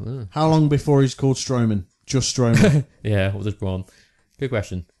 What? How long before he's called Strowman? Just Strowman. Yeah, what was it, Braun? Good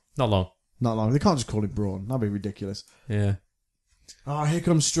question. Not long. Not long. They can't just call him Braun. That'd be ridiculous. Yeah. Oh, here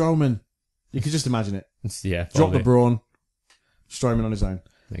comes Strowman. You could just imagine it. Yeah. Drop the probably. Braun. Strowman on his own.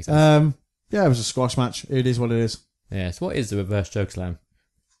 Makes sense. Yeah, it was a squash match. It is what it is. Yeah, so what is the reverse choke slam?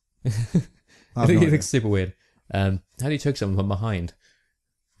 I I have no think it idea. looks super weird. How do you choke someone from behind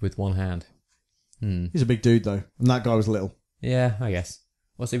with one hand? He's a big dude, though. And that guy was little. Yeah, I guess.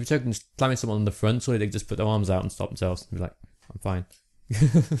 Well, so if you're choking, slamming someone on the front, so they just put their arms out and stop themselves and be like, I'm fine.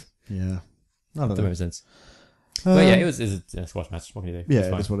 Yeah. I don't That know. makes sense. But yeah, it was a squash match. What can you do? Yeah, It's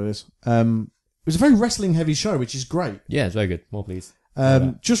it fine. is what it is. It was a very wrestling-heavy show, which is great. Yeah, it's very good. More please.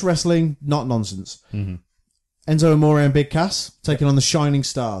 Just wrestling, not nonsense. Mm-hmm. Enzo Amore and Big Cass taking on the Shining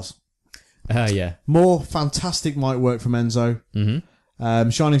Stars. Yeah. More fantastic mic work from Enzo. Mm-hmm.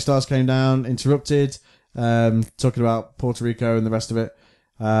 Shining Stars came down, interrupted, talking about Puerto Rico and the rest of it.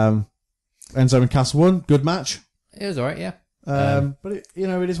 Enzo and Cass won. Good match. It was alright, yeah. But it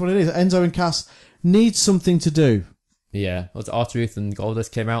is what it is. Enzo and Cass need something to do. Yeah. It was R-Truth and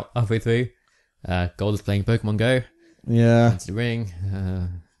Goldust came out halfway through. Goldust playing Pokemon Go. Yeah. Into the ring.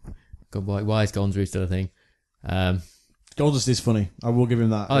 God, why is Golden Truth still a thing? Goldust is funny. I will give him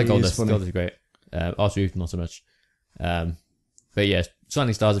that. I like He is Goldust. funny. Goldust is great. R-Truth, not so much. But yeah,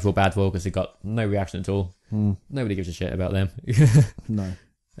 Shining Stars I feel bad for because they got no reaction at all. Nobody gives a shit about them. No.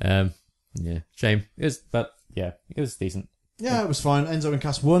 Yeah, shame. It was decent. Yeah, it was fine. Enzo and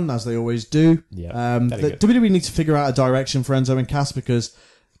Cass won, as they always do. Yeah, The WWE need to figure out a direction for Enzo and Cass because,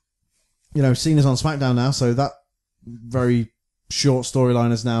 Cena's on SmackDown now, so that very short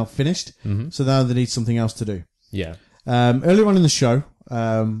storyline is now finished. Mm-hmm. So now they need something else to do. Yeah. Earlier on in the show,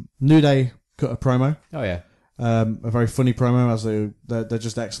 New Day cut a promo. Oh yeah. A very funny promo, as they're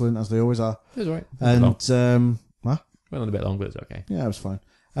just excellent, as they always are. It was alright. And, Went on a bit long, but it was okay. yeah, it was fine.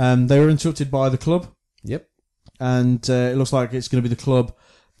 They were interrupted by the club. Yep. And it looks like it's going to be the club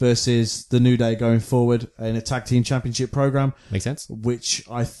versus the New Day going forward in a tag team championship program, Makes sense. which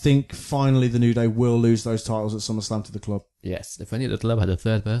I think finally the New Day will lose those titles at SummerSlam to the club. Yes. If only the club had a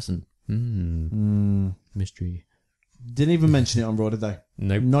third person. Mystery. Didn't even mention it on Raw, did they?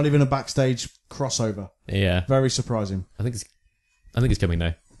 Nope. Not even a backstage crossover. Yeah. Very surprising. I think it's coming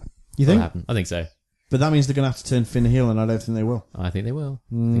though. You That'll think? happen. I think so. But that means they're going to have to turn Finn heel, and I don't think they will. I think they will.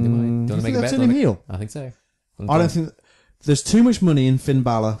 I think they might. Do you want to You make think a they'll bet? turn him heel? I think so. I don't think... There's too much money in Finn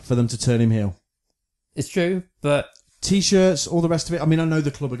Balor for them to turn him heel. It's true, but T-shirts, all the rest of it. I mean, I know the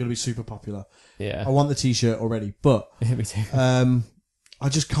club are going to be super popular. yeah. I want the T-shirt already, but Me too. I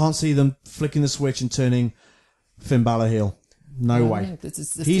just can't see them flicking the switch and turning Finn Balor heel. No way.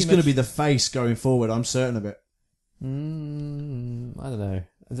 He's going to be the face going forward. I'm certain of it. I don't know.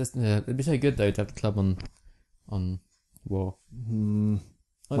 It'd be so good though to have the club on Raw. I'm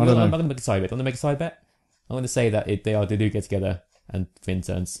I don't know. not going to make a side bet. I'm going to make a side bet. I'm going to say that they do get together and Finn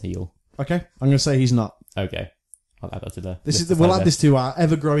turns heel. Okay, I'm going to say he's not. Okay, I'll add that to the. We'll add this to our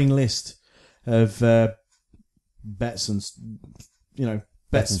ever-growing list of bets and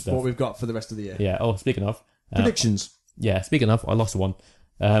Bets and stuff. what we've got for the rest of the year. Yeah. Oh, speaking of Predictions. Yeah, speaking of, I lost one.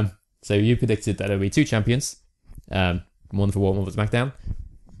 So you predicted that there would be 2 champions, one for Raw and one for SmackDown.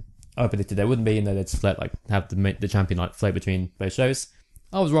 I predicted there wouldn't be, and that they'd split, like have the champion like float between both shows.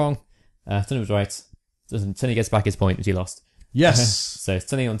 I was wrong. Sonny was right. Sonny gets back his point, which he lost. Yes. So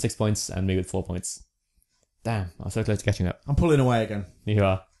Sonny on 6 points and me with 4 points. Damn, I was so close to catching up. I'm pulling away again. You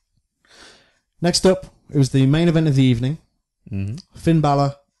are. Next up, it was the main event of the evening. Mm-hmm. Finn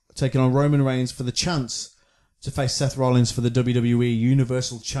Balor taking on Roman Reigns for the chance to face Seth Rollins for the WWE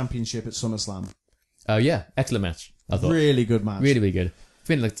Universal Championship at SummerSlam. Oh yeah, excellent match. I thought. Really good match. Really, really good.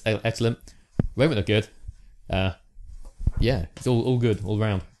 Finn looked excellent. Roman looked good. Yeah, it's all good all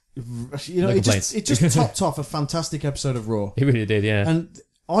round. You know, it just topped off a fantastic episode of Raw. It really did, yeah. And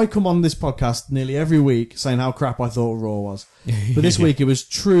I come on this podcast nearly every week saying how crap I thought Raw was. But this week it was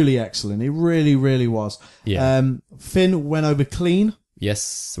truly excellent. It really, really was. Yeah. Finn went over clean.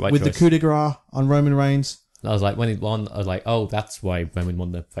 Yes, right with choice. the coup de grace on Roman Reigns. I was like, when he won, I was like, oh, that's why Roman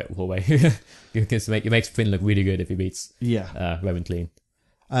won the Fatal 4-Way. It makes Finn look really good if he beats Roman clean.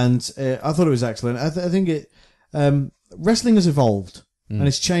 And I thought it was excellent. I think it wrestling has evolved and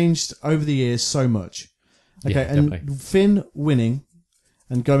it's changed over the years so much. Okay, yeah, and definitely. Finn winning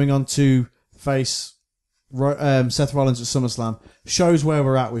and going on to face Seth Rollins at SummerSlam shows where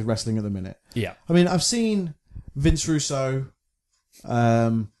we're at with wrestling at the minute. Yeah. I mean, I've seen Vince Russo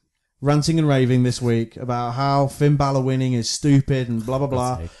ranting and raving this week about how Finn Balor winning is stupid and blah, blah,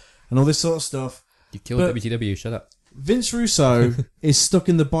 blah, and all this sort of stuff. You killed WCW, shut up. Vince Russo is stuck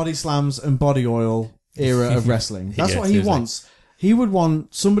in the body slams and body oil era of wrestling. That's what he wants. He would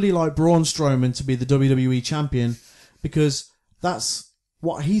want somebody like Braun Strowman to be the WWE champion because that's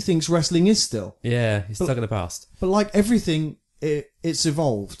what he thinks wrestling is still. Yeah, he's stuck in the past. But like everything, it's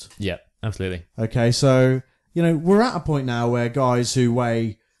evolved. Yeah, absolutely. Okay, so, you know, we're at a point now where guys who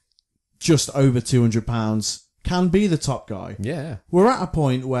weigh just over 200 pounds can be the top guy. Yeah. We're at a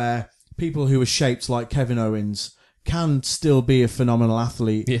point where people who are shaped like Kevin Owens can still be a phenomenal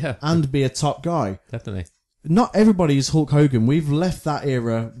athlete and be a top guy. Definitely. Not everybody is Hulk Hogan. We've left that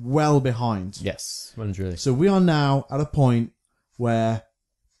era well behind. Yes, really. So we are now at a point where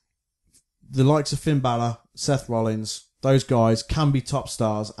the likes of Finn Balor, Seth Rollins, those guys can be top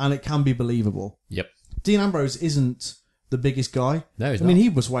stars and it can be believable. Yep. Dean Ambrose isn't the biggest guy. No, he's not. I mean, he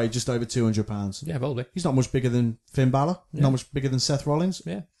was weighed just over 200 pounds. Yeah, probably. He's not much bigger than Finn Balor. Not much bigger than Seth Rollins.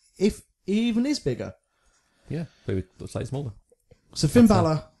 Yeah. If he even is bigger. Yeah, maybe slightly smaller. So Finn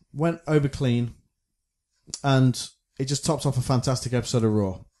Balor went over clean and it just tops off a fantastic episode of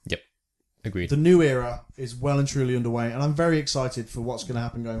Raw. Yep. Agreed. The new era is well and truly underway and I'm very excited for what's going to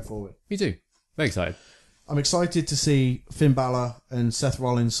happen going forward. Me too. Very excited. I'm excited to see Finn Balor and Seth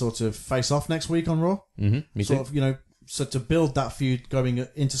Rollins sort of face off next week on Raw. Mm-hmm. Me too. Sort of, you know, so to build that feud going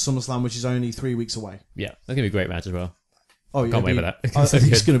into SummerSlam, which is only 3 weeks away. Yeah, that's going to be a great match as well. Oh, yeah. Can't wait for that. I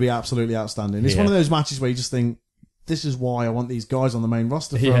think it's going to be absolutely outstanding. It's one of those matches where you just think, this is why I want these guys on the main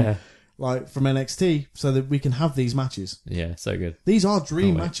roster from NXT, so that we can have these matches. Yeah, so good. These are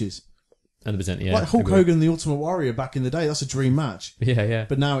dream matches. 100%, yeah. Like Hulk Hogan and the Ultimate Warrior back in the day, that's a dream match. Yeah, yeah.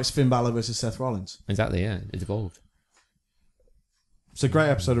 But now it's Finn Balor versus Seth Rollins. Exactly, yeah. It's evolved. It's a great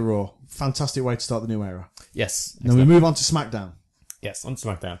episode of Raw. Fantastic way to start the new era. Yes. Then we move on to SmackDown. Yes, on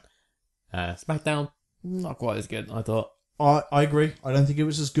SmackDown. SmackDown, not quite as good, I thought. I agree. I don't think it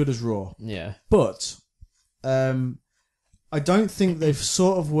was as good as Raw. Yeah. But I don't think they've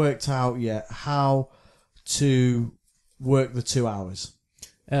sort of worked out yet how to work the 2 hours.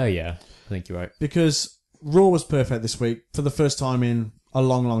 Oh, yeah. I think you're right. Because Raw was perfect this week for the first time in a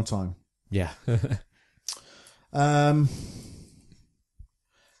long, long time. Yeah.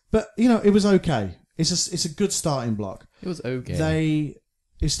 But, you know, it was okay. It's a good starting block. It was okay.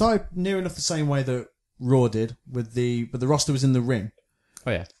 It started near enough the same way that Raw did, but the roster was in the ring.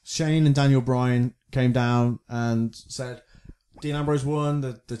 Oh, yeah. Shane and Daniel Bryan came down and said, Dean Ambrose won,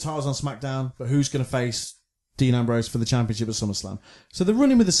 the title's on SmackDown, but who's going to face Dean Ambrose for the championship at SummerSlam? So they're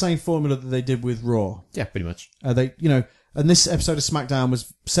running with the same formula that they did with Raw. Yeah, pretty much. And this episode of SmackDown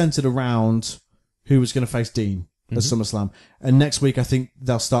was centered around who was going to face Dean at SummerSlam. And next week, I think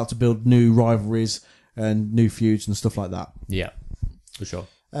they'll start to build new rivalries and new feuds and stuff like that. Yeah, for sure.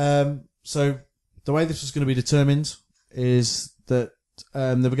 So the way this was going to be determined is that they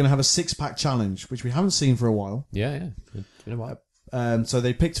were going to have a 6-pack challenge, which we haven't seen for a while. Yeah. It's been a while. So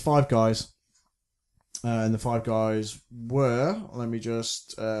they picked 5 guys. And the 5 guys were, let me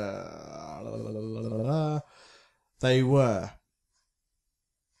just, they were,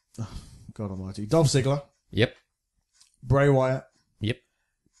 oh, God almighty, Dolph Ziggler. Yep. Bray Wyatt. Yep.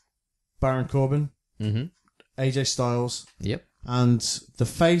 Baron Corbin. Mm-hmm. AJ Styles. Yep. And the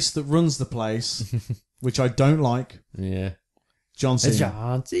face that runs the place, which I don't like. Yeah. John Cena.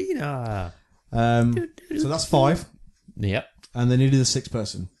 John Cena. So that's 5. Yep. And they needed a 6th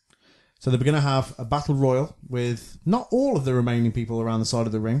person. So they were going to have a battle royal with not all of the remaining people around the side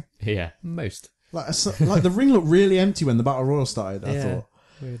of the ring. Yeah, most. Like the ring looked really empty when the battle royal started, I thought.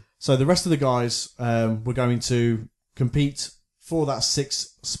 Weird. So the rest of the guys were going to compete for that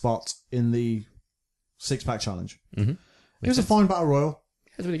 6th spot in the 6-pack challenge. Mm-hmm. It was a fine battle royal.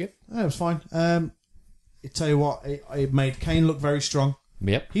 It was really good. Yeah, it was fine. I tell you what, it made Kane look very strong.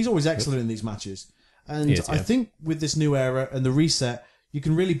 Yep. He's always excellent in these matches. And He is, yeah. I think with this new era and the reset, you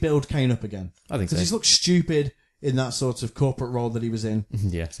can really build Kane up again. I think so. Because he's looked stupid in that sort of corporate role that he was in.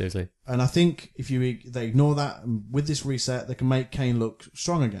 Yeah, seriously. And I think if they ignore that, and with this reset, they can make Kane look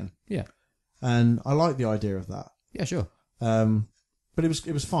strong again. Yeah. And I like the idea of that. Yeah, sure. But it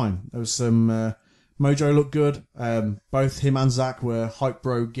was fine. There was some Mojo looked good. Both him and Zach were hype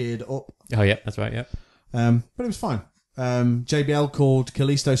bro geared up. Oh, yeah, that's right, yeah. But it was fine. JBL called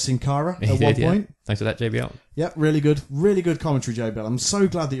Kalisto Sin Cara at one point. Yeah. Thanks for that, JBL. Yep, really good commentary, JBL. I'm so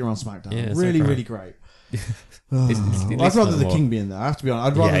glad that you're on SmackDown. Yeah, really great. I'd rather the King be in there. I have to be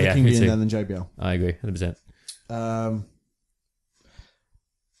honest. I'd rather the King be in there than JBL. I agree, 100%.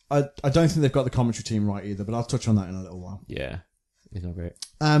 I don't think they've got the commentary team right either, but I'll touch on that in a little while. Yeah, it's not great.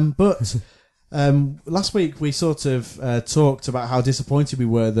 But last week we sort of talked about how disappointed we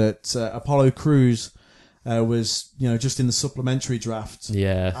were that Apollo Crews was, just in the supplementary draft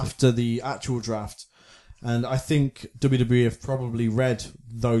after the actual draft. And I think WWE have probably read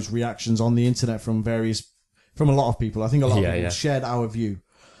those reactions on the internet from a lot of people. I think a lot of people shared our view.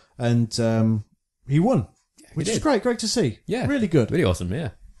 And he won, which is great to see. Yeah. Really good. Really awesome, yeah.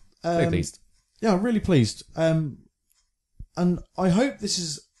 Very pleased. Yeah, I'm really pleased. And I hope this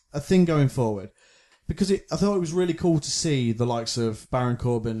is a thing going forward. Because I thought it was really cool to see the likes of Baron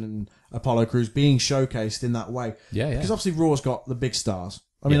Corbin and Apollo Crews being showcased in that way. Yeah. Because obviously Raw's got the big stars.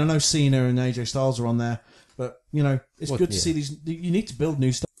 I mean, I know Cena and AJ Styles are on there, but, it's good to see these. You need to build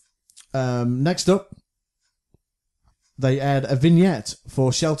new stuff. Next up, they add a vignette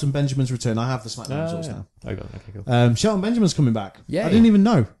for Shelton Benjamin's return. I have the SmackDown results now. Okay, cool. Shelton Benjamin's coming back. Yeah. I didn't even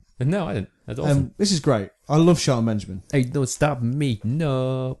know. No, I didn't. That's awesome. This is great. I love Shelton Benjamin. Hey, don't stop me.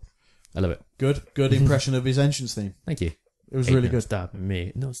 No. I love it. Good impression of his entrance theme. Thank you. It was really good. Stop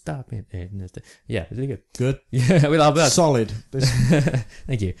me. No, stop me. Yeah, it's really good. Good. Yeah, we love that. Solid.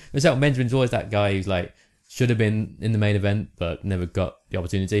 Thank you. Shelton Benjamin's always that guy who's like, should have been in the main event, but never got the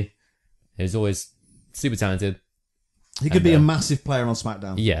opportunity. He was always super talented. He could be a massive player on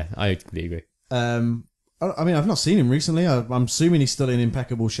SmackDown. Yeah, I completely agree. I mean, I've not seen him recently. I'm assuming he's still in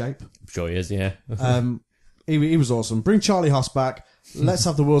impeccable shape. I'm sure he is, yeah. He was awesome. Bring Charlie Haas back. Let's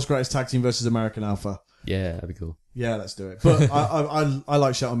have the world's greatest tag team versus American Alpha. Yeah, that'd be cool. Yeah, let's do it. But I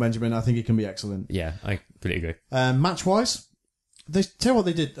like Shelton Benjamin. I think he can be excellent. Yeah, I completely agree. Match wise, they tell you what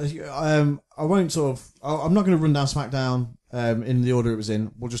they did. I won't I'm not going to run down SmackDown in the order it was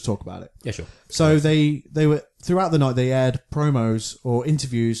in. We'll just talk about it. Yeah, sure. So they were throughout the night. They aired promos or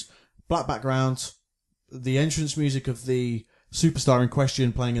interviews, black backgrounds, the entrance music of the superstar in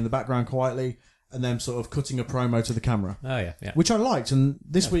question playing in the background quietly, and then sort of cutting a promo to the camera. Oh, yeah. Which I liked. And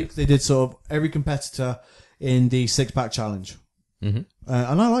this week they did sort of every competitor in the 6-pack challenge. Mm-hmm.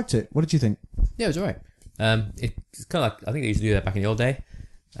 And I liked it. What did you think? Yeah, it was alright. It's kind of like, I think they used to do that back in the old day.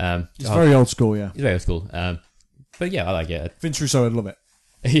 It's very old school, yeah. It's very old school. But yeah, I like it. Vince Russo would love it.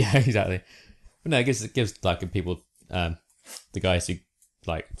 Yeah, exactly. But no, it gives like people, the guys who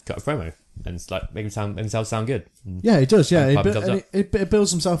like cut a promo and it's like make themselves sound good. Yeah, it does. Yeah, it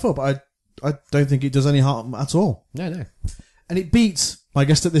builds himself up. I don't think it does any harm at all. No. And it beats my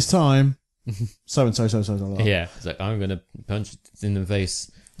guest at this time. so. Yeah, it's like I'm gonna punch it in the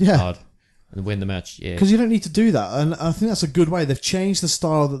face hard and win the match. Yeah, because you don't need to do that, and I think that's a good way. They've changed the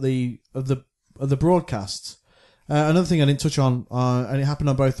style that of the broadcasts. Another thing I didn't touch on, and it happened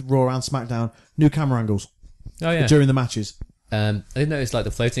on both Raw and SmackDown. New camera angles. Oh yeah, during the matches. I did notice like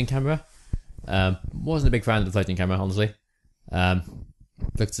the floating camera. Wasn't a big fan of the floating camera, honestly.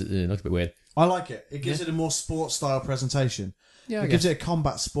 Looks a bit weird. I like it. It gives it a more sports style presentation. Yeah, it gives it a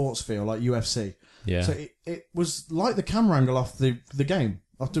combat sports feel like UFC. Yeah. So it was like the camera angle off the game,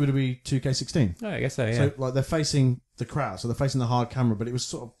 off WWE 2K16. Oh, I guess so, yeah. So like they're facing the crowd, so they're facing the hard camera, but it was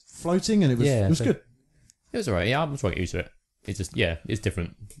sort of floating and it was good. It was alright, yeah, I'm just trying to get used to it. It's just, it's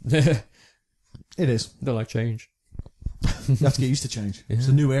different. It is. Don't like change. You have to get used to change. Yeah. It's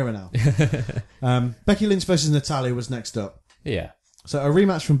a new era now. Becky Lynch versus Natalya was next up. Yeah. So a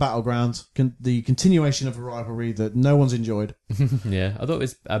rematch from Battleground, the continuation of a rivalry that no one's enjoyed. Yeah, I thought it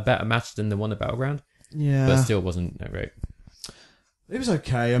was a better match than the one at Battleground. Yeah. But still wasn't that great. It was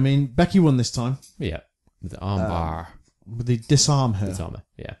okay. I mean, Becky won this time. Yeah, with the armbar. They disarm her. Disarmer,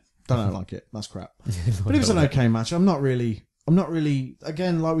 yeah. Don't like it. That's crap. But it was an okay match. I'm not really.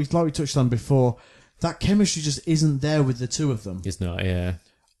 Again, like we touched on before, that chemistry just isn't there with the two of them. It's not. Yeah.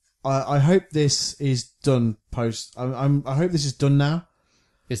 I hope this is done post. I hope this is done now.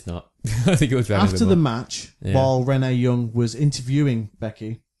 It's not. I think it was after the match, while Renee Young was interviewing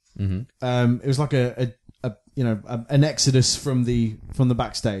Becky. Mm-hmm. It was like an exodus from the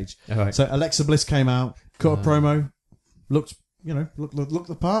backstage. Right. So Alexa Bliss came out, cut a promo, looked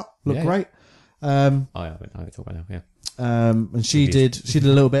the part, looked great. I haven't talked about now. Yeah. And she did a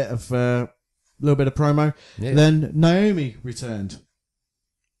little bit of promo. Yeah. Then Naomi returned.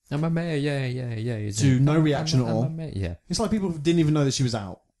 I'm a mayor, yeah. To no reaction at all. Yeah. It's like people didn't even know that she was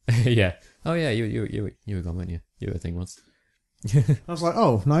out. Yeah. Oh yeah, you were gone, weren't you? You were a thing once. I was like,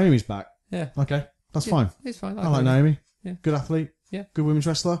 oh, Naomi's back. Yeah. Okay, that's fine. It's fine. I like Naomi. Yeah. Good athlete. Yeah. Good women's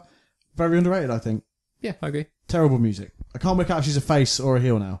wrestler. Very underrated, I think. Yeah, I agree. Terrible music. I can't work out if she's a face or a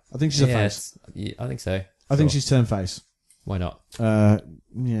heel now. I think she's a face. Yeah, I think so. I think she's turned face. Why not?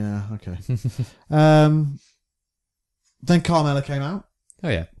 Yeah, okay. Then Carmella came out. Oh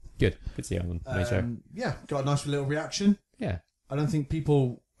yeah, good to see her on the main show. Yeah, got a nice little reaction. Yeah. I don't think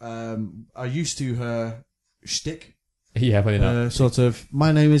people are used to her shtick. Yeah, probably not. Sort of,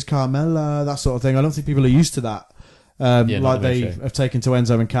 my name is Carmella, that sort of thing. I don't think people are used to that. Like they have taken to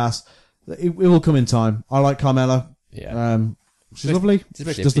Enzo and Cass. It will come in time. I like Carmella. Yeah. She's lovely. She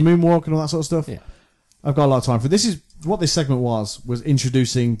does the moonwalk and all that sort of stuff. Yeah. I've got a lot of time for it. This is what this segment was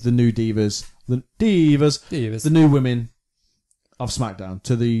introducing the new divas. The new women of SmackDown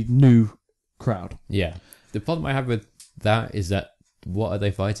to the new crowd. Yeah. The problem I have with that is that what are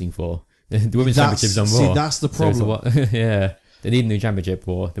they fighting for? The women's championship's on Raw. See, that's the problem. So yeah. They need a new championship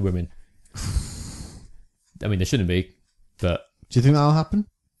for the women. I mean, there shouldn't be, but... Do you think that'll happen?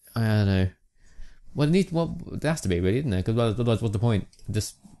 I don't know. Well, there has to be, really, isn't there? Because otherwise, what's the point? They're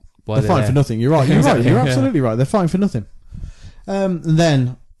fighting for nothing. You're right. You're right. You're absolutely right. They're fighting for nothing. And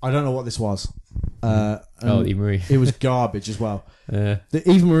then, I don't know what this was. Eva Marie. It was garbage as well.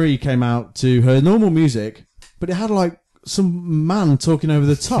 Eva Marie came out to her normal music, but it had like some man talking over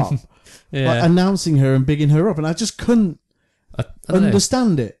the top. Like, announcing her and bigging her up, and I just couldn't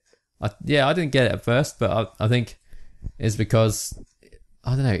understand it. I didn't get it at first, but I think it's because,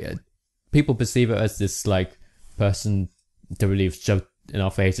 I don't know, people perceive it as this like person to really shoved in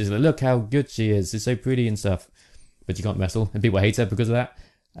our faces. Like, look how good she is. She's so pretty and stuff. But you can't wrestle, and people hate her because of that.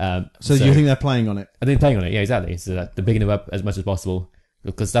 So you think they're playing on it? I think they're playing on it, yeah, exactly. So that they're bigging her up as much as possible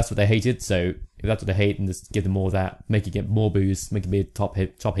because that's what they hated. So if that's what they hate, and just give them more of that, make it get more booze, make it be a top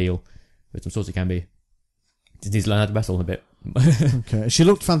heel, which I'm sure it can be. Just needs to learn how to wrestle a bit. Okay, she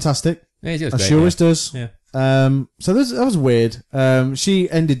looked fantastic. Yeah, she was as great, she always does. Yeah. So that was weird. She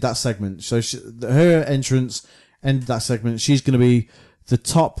ended that segment. So her entrance ended that segment. She's going to be the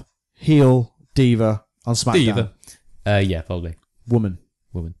top heel diva on SmackDown. Diva. Yeah, probably. Woman.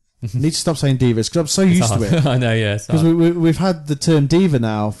 Need to stop saying divas because I'm so It's used hard. to it. I know, yeah. Because we've had the term diva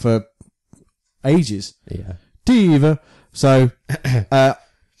now for ages. Yeah. Diva. So I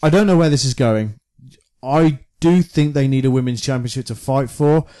don't know where this is going. I do think they need a women's championship to fight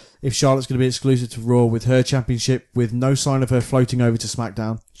for. If Charlotte's going to be exclusive to Raw with her championship, with no sign of her floating over to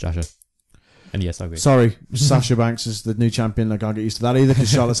SmackDown. Sasha. And yes, I agree. Sorry, Sasha Banks is the new champion. I can't get used to that either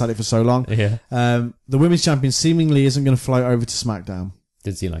because Charlotte's had it for so long. Yeah. The women's champion seemingly isn't going to float over to SmackDown.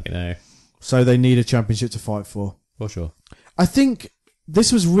 Didn't seem like it, no. So they need a championship to fight for. For sure. I think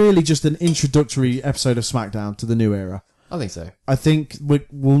this was really just an introductory episode of SmackDown to the new era. I think so. I think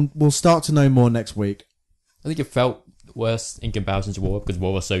we'll start to know more next week. I think it felt worse in comparison to War because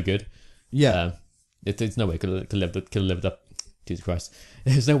War was so good. Yeah. There's no way it could have lived up. Jesus Christ.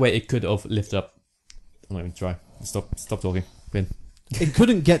 There's no way it could have lifted up. I'm not even try. Stop talking. Win. It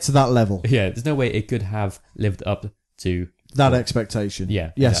couldn't get to that level. Yeah, there's no way it could have lived up to that expectation.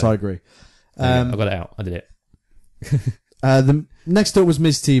 Yeah. Yes, exactly. I agree. I got it out. I did it. The next up was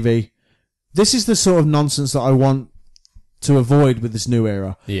Miz TV. This is the sort of nonsense that I want to avoid with this new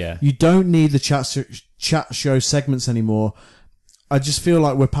era. Yeah. You don't need the chat show segments anymore. I just feel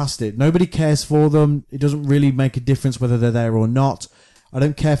like we're past it. Nobody cares for them. It doesn't really make a difference whether they're there or not. I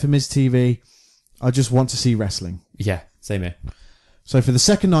don't care for Miz TV. I just want to see wrestling. Yeah, same here. So for the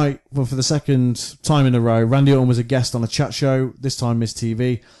second time in a row, Randy Orton was a guest on a chat show. This time Miz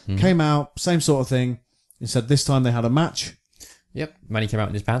TV came out, same sort of thing. Instead, this time they had a match. Yep, Manny came out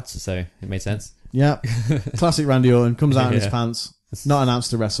in his pants, so it made sense. Yeah, classic Randy Orton comes out in his pants, not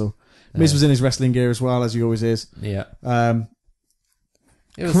announced to wrestle. Miz was in his wrestling gear as well, as he always is. Yeah.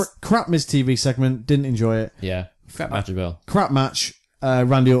 Crap Miz TV segment, didn't enjoy it. Yeah, crap match as well. Crap match,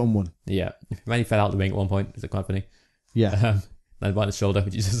 Randy Orton won. Yeah, Manny fell out the ring at one point. Is it quite funny? Yeah. And by the shoulder,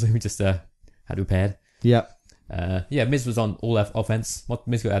 we just had repaired. Yeah. Miz was on all offense.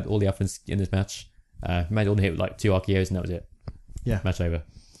 Miz had all the offense in this match. Randy Orton hit with like 2 RKOs and that was it. Yeah. Match over.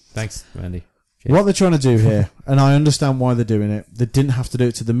 Thanks, Randy. Cheers. What they're trying to do here, and I understand why they're doing it, they didn't have to do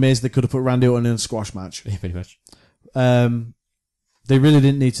it to The Miz. They could have put Randy Orton in a squash match. Yeah, pretty much. They really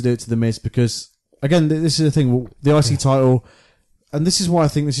didn't need to do it to The Miz because, again, this is the thing, the IC title, and this is why I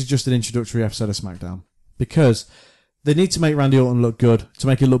think this is just an introductory episode of SmackDown, because they need to make Randy Orton look good, to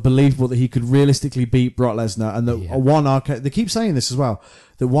make it look believable that he could realistically beat Brock Lesnar, and that one RKO, they keep saying this as well,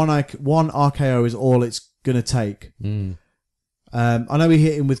 that one RKO is all it's going to take. I know he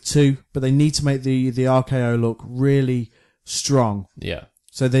hit him with 2, but they need to make the RKO look really strong. Yeah.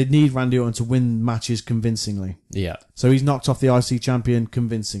 So they need Randy Orton to win matches convincingly. Yeah. So he's knocked off the IC champion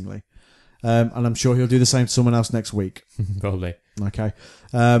convincingly. And I'm sure he'll do the same to someone else next week. Probably. Okay.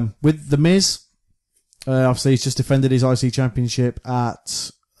 With The Miz, obviously he's just defended his IC championship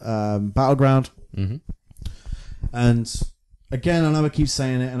at Battleground. Mm-hmm. And again, I know I keep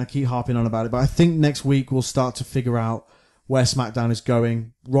saying it and I keep harping on about it, but I think next week we'll start to figure out where SmackDown is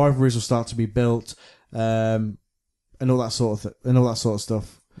going. Rivalries will start to be built. And all that sort of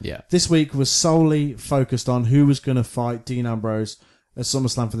stuff. Yeah. This week was solely focused on who was going to fight Dean Ambrose at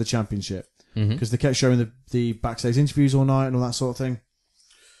SummerSlam for the championship, because they kept showing the backstage interviews all night and all that sort of thing.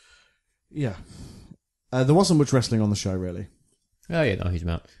 Yeah. There wasn't much wrestling on the show, really. Oh yeah, not a huge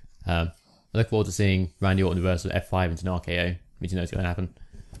amount. I look forward to seeing Randy Orton reverse F5 into an RKO. Means you know it's going to happen.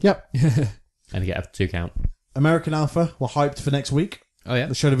 Yep. And get a 2 count. American Alpha were hyped for next week. Oh yeah.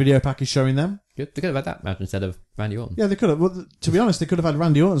 They showed a video package showing them. Good. They could have had that match instead of Randy Orton. Yeah, they could have. Well, to be honest, they could have had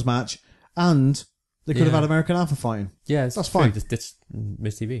Randy Orton's match, and they could have had American Alpha fighting. Yeah, that's fine. Just ditch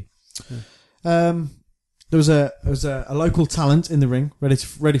Miz TV. Yeah. There was a local talent in the ring,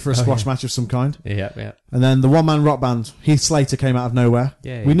 ready for a squash match of some kind. Yeah. And then the one-man rock band, Heath Slater, came out of nowhere.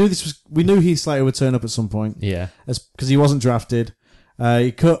 Yeah. We knew Heath Slater would turn up at some point. Yeah. Because he wasn't drafted.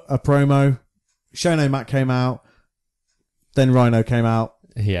 He cut a promo. Shane O'Mac came out. Then Rhino came out.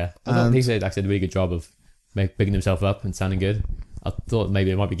 Yeah. I thought Heath Slater actually did a really good job of picking himself up and sounding good. I thought maybe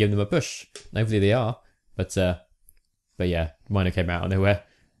they might be giving them a push. Hopefully they are. But yeah, Rhino came out of nowhere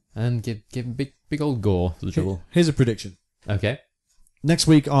and give him big old gore for the trouble. Here's a prediction. Okay. Next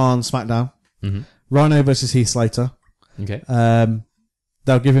week on SmackDown, Rhino versus Heath Slater. Okay.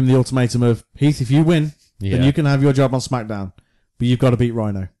 They'll give him the ultimatum of, Heath, if you win, then you can have your job on SmackDown. But you've got to beat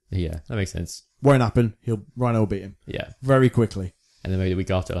Rhino. Yeah, that makes sense. Won't happen. Rhino will beat him. Yeah. Very quickly. And then maybe the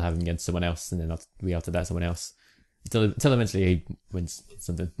week after I'll have him against someone else, and then the week after that someone else. Until eventually he wins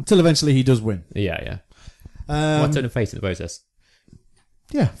something. Until eventually he does win. Yeah. Might turn a face in the process.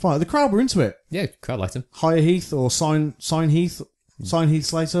 Yeah, fine. The crowd were into it. Yeah, crowd liked him. Hire Heath or sign Heath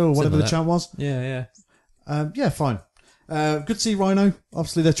Slater or whatever the chant was. Yeah. Yeah, fine. Good to see Rhino.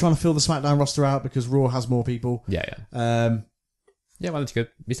 Obviously, they're trying to fill the SmackDown roster out because Raw has more people. Yeah. Yeah, well, that's good.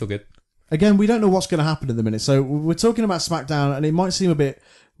 Be still good. Again, we don't know what's going to happen in the minute. So we're talking about SmackDown, and it might seem a bit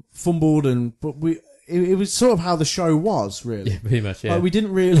fumbled, but it was sort of how the show was, really. Yeah, pretty much. Yeah. Like, we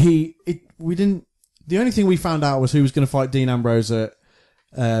didn't really. The only thing we found out was who was going to fight Dean Ambrose at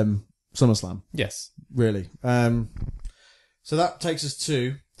SummerSlam. Yes. Really. So that takes us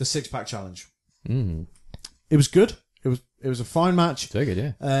to the 6-pack challenge. It was good. It was a fine match. Very good,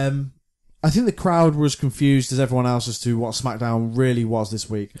 yeah. I think the crowd was confused as everyone else as to what SmackDown really was this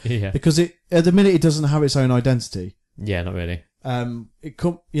week. Yeah. Because at the minute it doesn't have its own identity. Yeah, not really.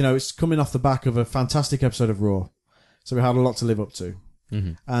 It's coming off the back of a fantastic episode of Raw, so we had a lot to live up to,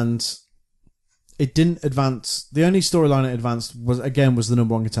 and it didn't advance. The only storyline it advanced was the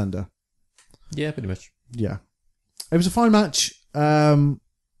number one contender. Yeah, pretty much. Yeah, it was a fine match.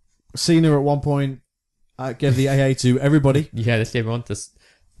 Cena at one point gave the AA to everybody. Yeah, let's give everyone just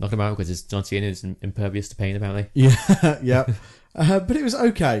knock him out because John Cena is impervious to pain, apparently. Yeah. But it was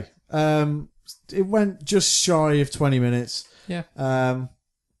okay. It went just shy of 20 minutes. Yeah.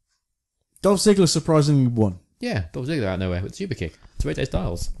 Dolph Ziggler surprisingly won. Yeah, Dolph Ziggler out of nowhere with a super kick to AJ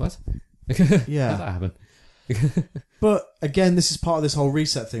Styles. What? Yeah. How'd that happen? But again, this is part of this whole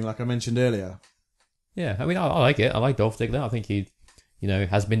reset thing, like I mentioned earlier. Yeah, I mean, I like it. I like Dolph Ziggler. I think he,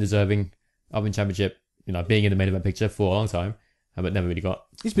 has been deserving of the championship, being in the main event picture for a long time, but never really got.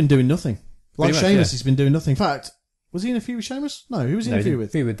 He's been doing nothing. Like much, Sheamus, he's been doing nothing. In fact, was he in a feud with Sheamus? No, who was he in a feud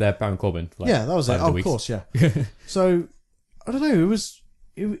with? Feud with Baron Corbin. Yeah, that was it. Oh, of course, yeah. So, I don't know.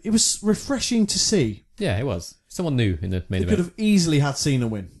 It was refreshing to see. Yeah, it was. Someone new in the main event. Could have easily had Cena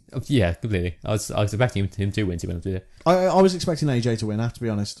win. Yeah, completely. I was expecting him to win. To win. I was expecting AJ to win. I have to be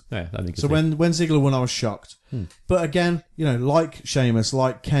honest. Yeah, I think so. When Ziggler won, I was shocked. But again, like Sheamus,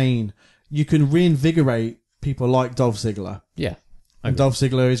 like Kane, you can reinvigorate people like Dolph Ziggler. Yeah. And Dolph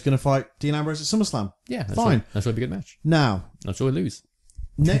Ziggler is going to fight Dean Ambrose at SummerSlam. Yeah, fine. That's going to be a good match. Now, I'm sure we'll lose.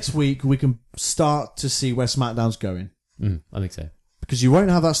 next week we can start to see where SmackDown's going. I think so. Because you won't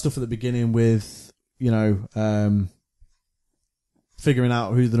have that stuff at the beginning with, figuring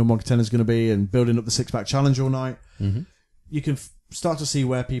out who the number one contender is going to be and building up the six-pack challenge all night. Mm-hmm. You can start to see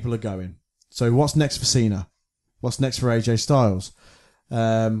where people are going. So what's next for Cena? What's next for AJ Styles?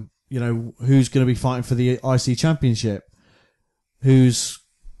 Who's going to be fighting for the IC Championship? What's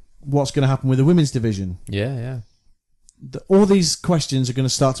going to happen with the women's division? Yeah. All these questions are going to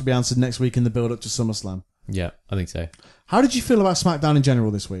start to be answered next week in the build-up to SummerSlam. Yeah, I think so. How did you feel about SmackDown in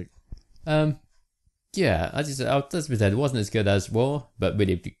general this week? Yeah, as you said, it wasn't as good as Raw, but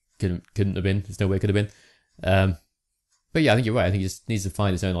really couldn't have been. There's no way it could have been. But yeah, I think you're right. I think it just needs to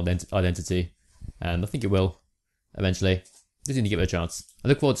find its own identity, and I think it will eventually. Just need to give it a chance. I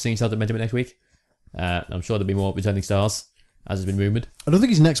look forward to seeing Shelton Benjamin next week. I'm sure there'll be more returning stars, as has been rumoured. I don't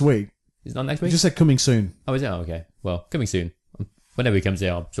think he's next week. Is it not next He week? just said coming soon. Oh, is it? Oh, okay. Well, coming soon. Whenever he comes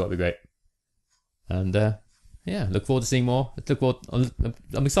here, I'm sure it'll be great. And look forward to seeing more.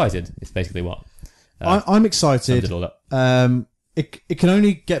 I'm excited. It's basically what. I'm excited. Did all that. It can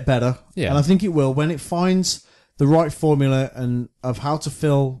only get better. Yeah. And I think it will when it finds the right formula and of how to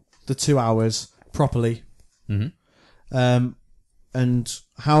fill the 2 hours properly. Mm-hmm. And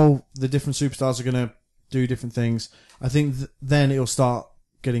how the different superstars are going to do different things. I think then it'll start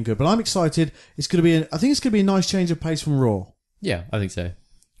getting good. But I'm excited. I think it's going to be a nice change of pace from Raw. Yeah, I think so.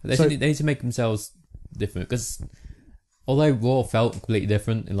 They need to make themselves different because although Raw felt completely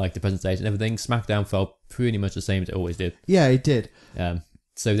different in like the presentation and everything, SmackDown felt pretty much the same as it always did. Yeah, it did.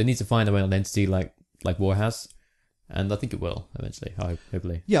 So they need to find their own identity like Raw has, and I think it will eventually.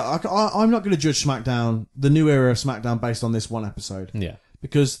 Hopefully. Yeah, I'm not going to judge SmackDown, the new era of SmackDown, based on this one episode. Yeah,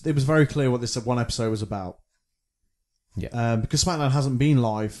 because it was very clear what this one episode was about. Yeah, because SmackDown hasn't been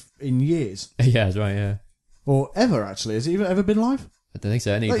live in years. Yeah, that's right. Yeah, or ever actually. Has it even ever been live? I don't think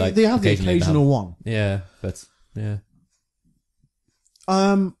so. They have the occasional one. Yeah, but yeah.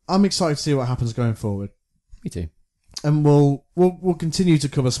 I'm excited to see what happens going forward. Me too. And we'll continue to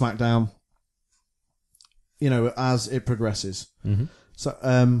cover SmackDown, as it progresses. Mm-hmm.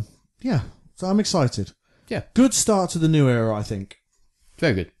 So so I'm excited. Yeah, good start to the new era, I think.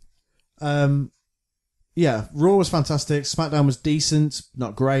 Very good. Raw was fantastic. SmackDown was decent,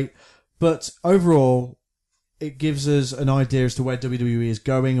 not great, but overall, it gives us an idea as to where WWE is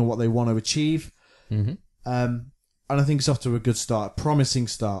going and what they want to achieve. Mm-hmm. And I think it's off to a good start, promising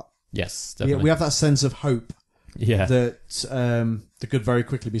start. Yes, definitely. Yeah, we have that sense of hope. Yeah. That could very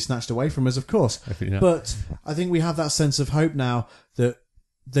quickly be snatched away from us, of course. But I think we have that sense of hope now that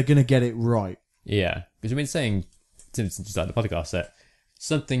they're going to get it right. Yeah, because we've been saying since the start of the podcast that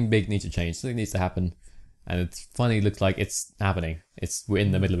something big needs to change, something needs to happen, and it finally looks like it's happening. We're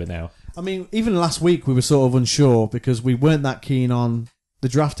in the middle of it now. I mean, even last week we were sort of unsure because we weren't that keen on the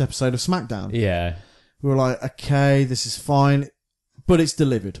draft episode of SmackDown. Yeah. We were like, okay, this is fine, but it's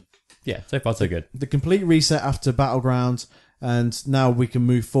delivered. Yeah, so far so good. The complete reset after Battleground, and now we can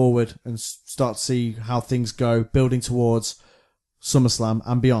move forward and start to see how things go, building towards SummerSlam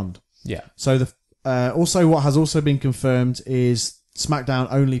and beyond. Yeah. So also what has also been confirmed is SmackDown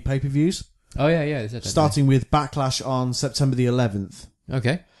only pay-per-views. Oh yeah. Starting with Backlash on September the 11th.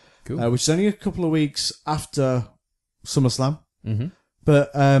 Okay, cool. Which is only a couple of weeks after SummerSlam. Mm-hmm.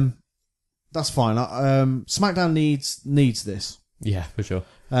 But that's fine. SmackDown needs this. Yeah, for sure.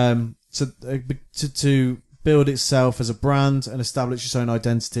 To build itself as a brand and establish its own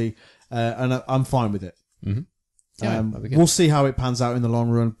identity, and I'm fine with it. Mm-hmm. Yeah, we'll see how it pans out in the long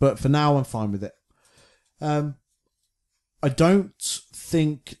run, but for now, I'm fine with it. I don't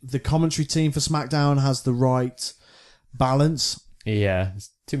think the commentary team for SmackDown has the right balance. Yeah,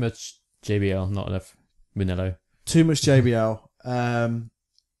 it's too much JBL, not enough Manello. Too much JBL.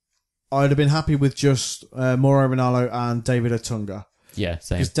 I'd have been happy with just Mauro Ranallo and David Otunga. Yeah,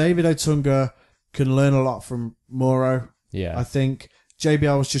 same. Because David Otunga can learn a lot from Mauro. Yeah. I think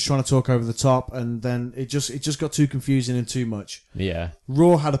JBL was just trying to talk over the top, and then it just got too confusing and too much. Yeah.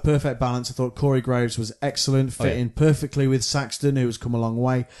 Raw had a perfect balance. I thought Corey Graves was excellent, fitting perfectly with Saxton, who has come a long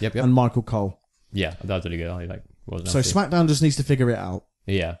way, and Michael Cole. Yeah, that was really good. So SmackDown just needs to figure it out.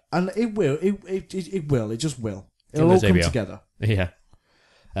 Yeah. And it will. It will. It just will. It'll all come together. Yeah.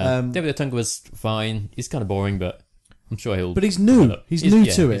 David Otunga was fine. He's kind of boring, but I'm sure he'll... But he's new. He's new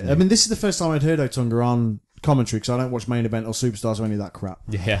to it. New. I mean, this is the first time I'd heard Otunga on commentary, because I don't watch Main Event or Superstars or any of that crap.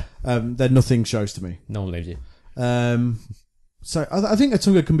 Yeah. They're nothing shows to me. No one believes you. So I think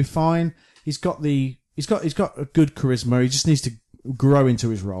Otunga can be fine. He's got a good charisma. He just needs to grow into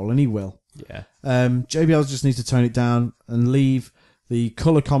his role, and he will. Yeah. JBL just needs to tone it down and leave the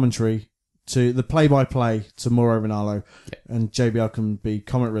colour commentary to the play-by-play to Mauro Ranallo, and JBL can be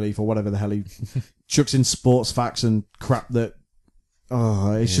comment relief or whatever the hell he chucks in sports facts and crap that,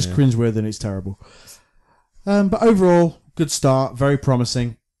 it's just cringeworthy and it's terrible. But overall, good start, very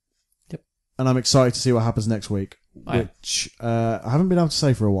promising. Yep. And I'm excited to see what happens next week, which I haven't been able to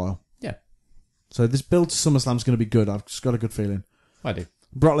say for a while. Yeah. So this build to SummerSlam is going to be good. I've just got a good feeling. I do.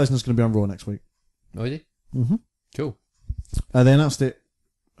 Brock Lesnar's going to be on Raw next week. Oh, is he? Mm-hmm. Cool. They announced it.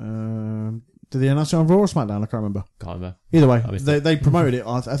 Did they announce it on Raw or SmackDown? I can't remember. Can't remember. Either way, they promoted it.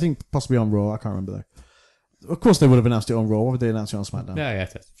 I think possibly on Raw. I can't remember though. Of course, they would have announced it on Raw. Why would they announce it on SmackDown? Yeah,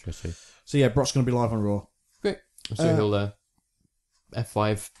 that's true. So yeah, Brock's going to be live on Raw. Great. So he'll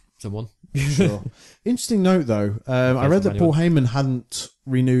F5 someone. Sure. Interesting note though. I read that Paul Heyman hadn't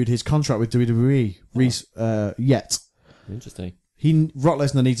renewed his contract with WWE yet. Interesting. Brock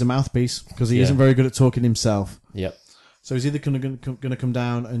Lesnar needs a mouthpiece because he isn't very good at talking himself. Yep. So he's either going to come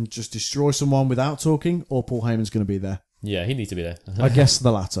down and just destroy someone without talking, or Paul Heyman's going to be there. Yeah, he needs to be there. I guess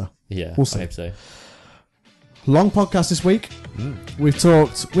the latter. Yeah, we'll see. I hope so. Long podcast this week. We've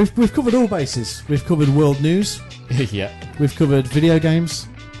covered all bases. We've covered world news. Yeah. We've covered video games,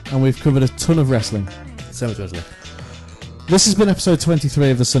 and we've covered a ton of wrestling. So much wrestling. This has been episode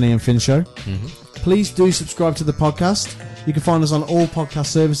 23 of the Sonny and Finn Show. Mm-hmm. Please do subscribe to the podcast. You can find us on all podcast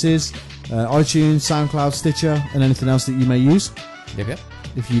services, iTunes, SoundCloud, Stitcher, and anything else that you may use. Yep.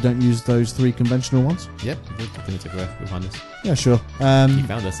 If you don't use those three conventional ones. Yep. Definitive. We'll find us. Yeah, sure. You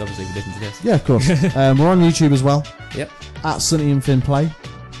found us, obviously, if you listen to this. Yeah, of course. We're on YouTube as well. Yep. At Sonny and Finn Play.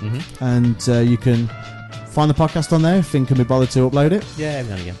 Mm-hmm. And you can find the podcast on there if Finn can be bothered to upload it. Yeah, every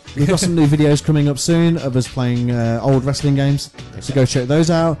now and again. We've got some new videos coming up soon of us playing old wrestling games. So go check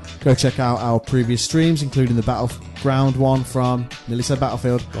those out. Go check out our previous streams, including the Battleground one from, nearly said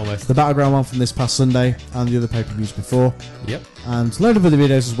Battlefield. Almost. The Battleground one from this past Sunday and the other pay-per-views before. Yep. And a load of other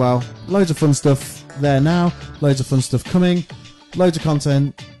videos as well. Loads of fun stuff there now. Loads of fun stuff coming. Loads of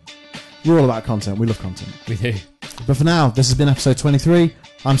content. We're all about content. We love content. We do. But for now, this has been episode 23.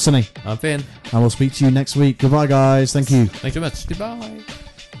 I'm Sonny. I'm Finn. And we'll speak to you next week. Goodbye, guys. Thank you. Thanks very much. Goodbye.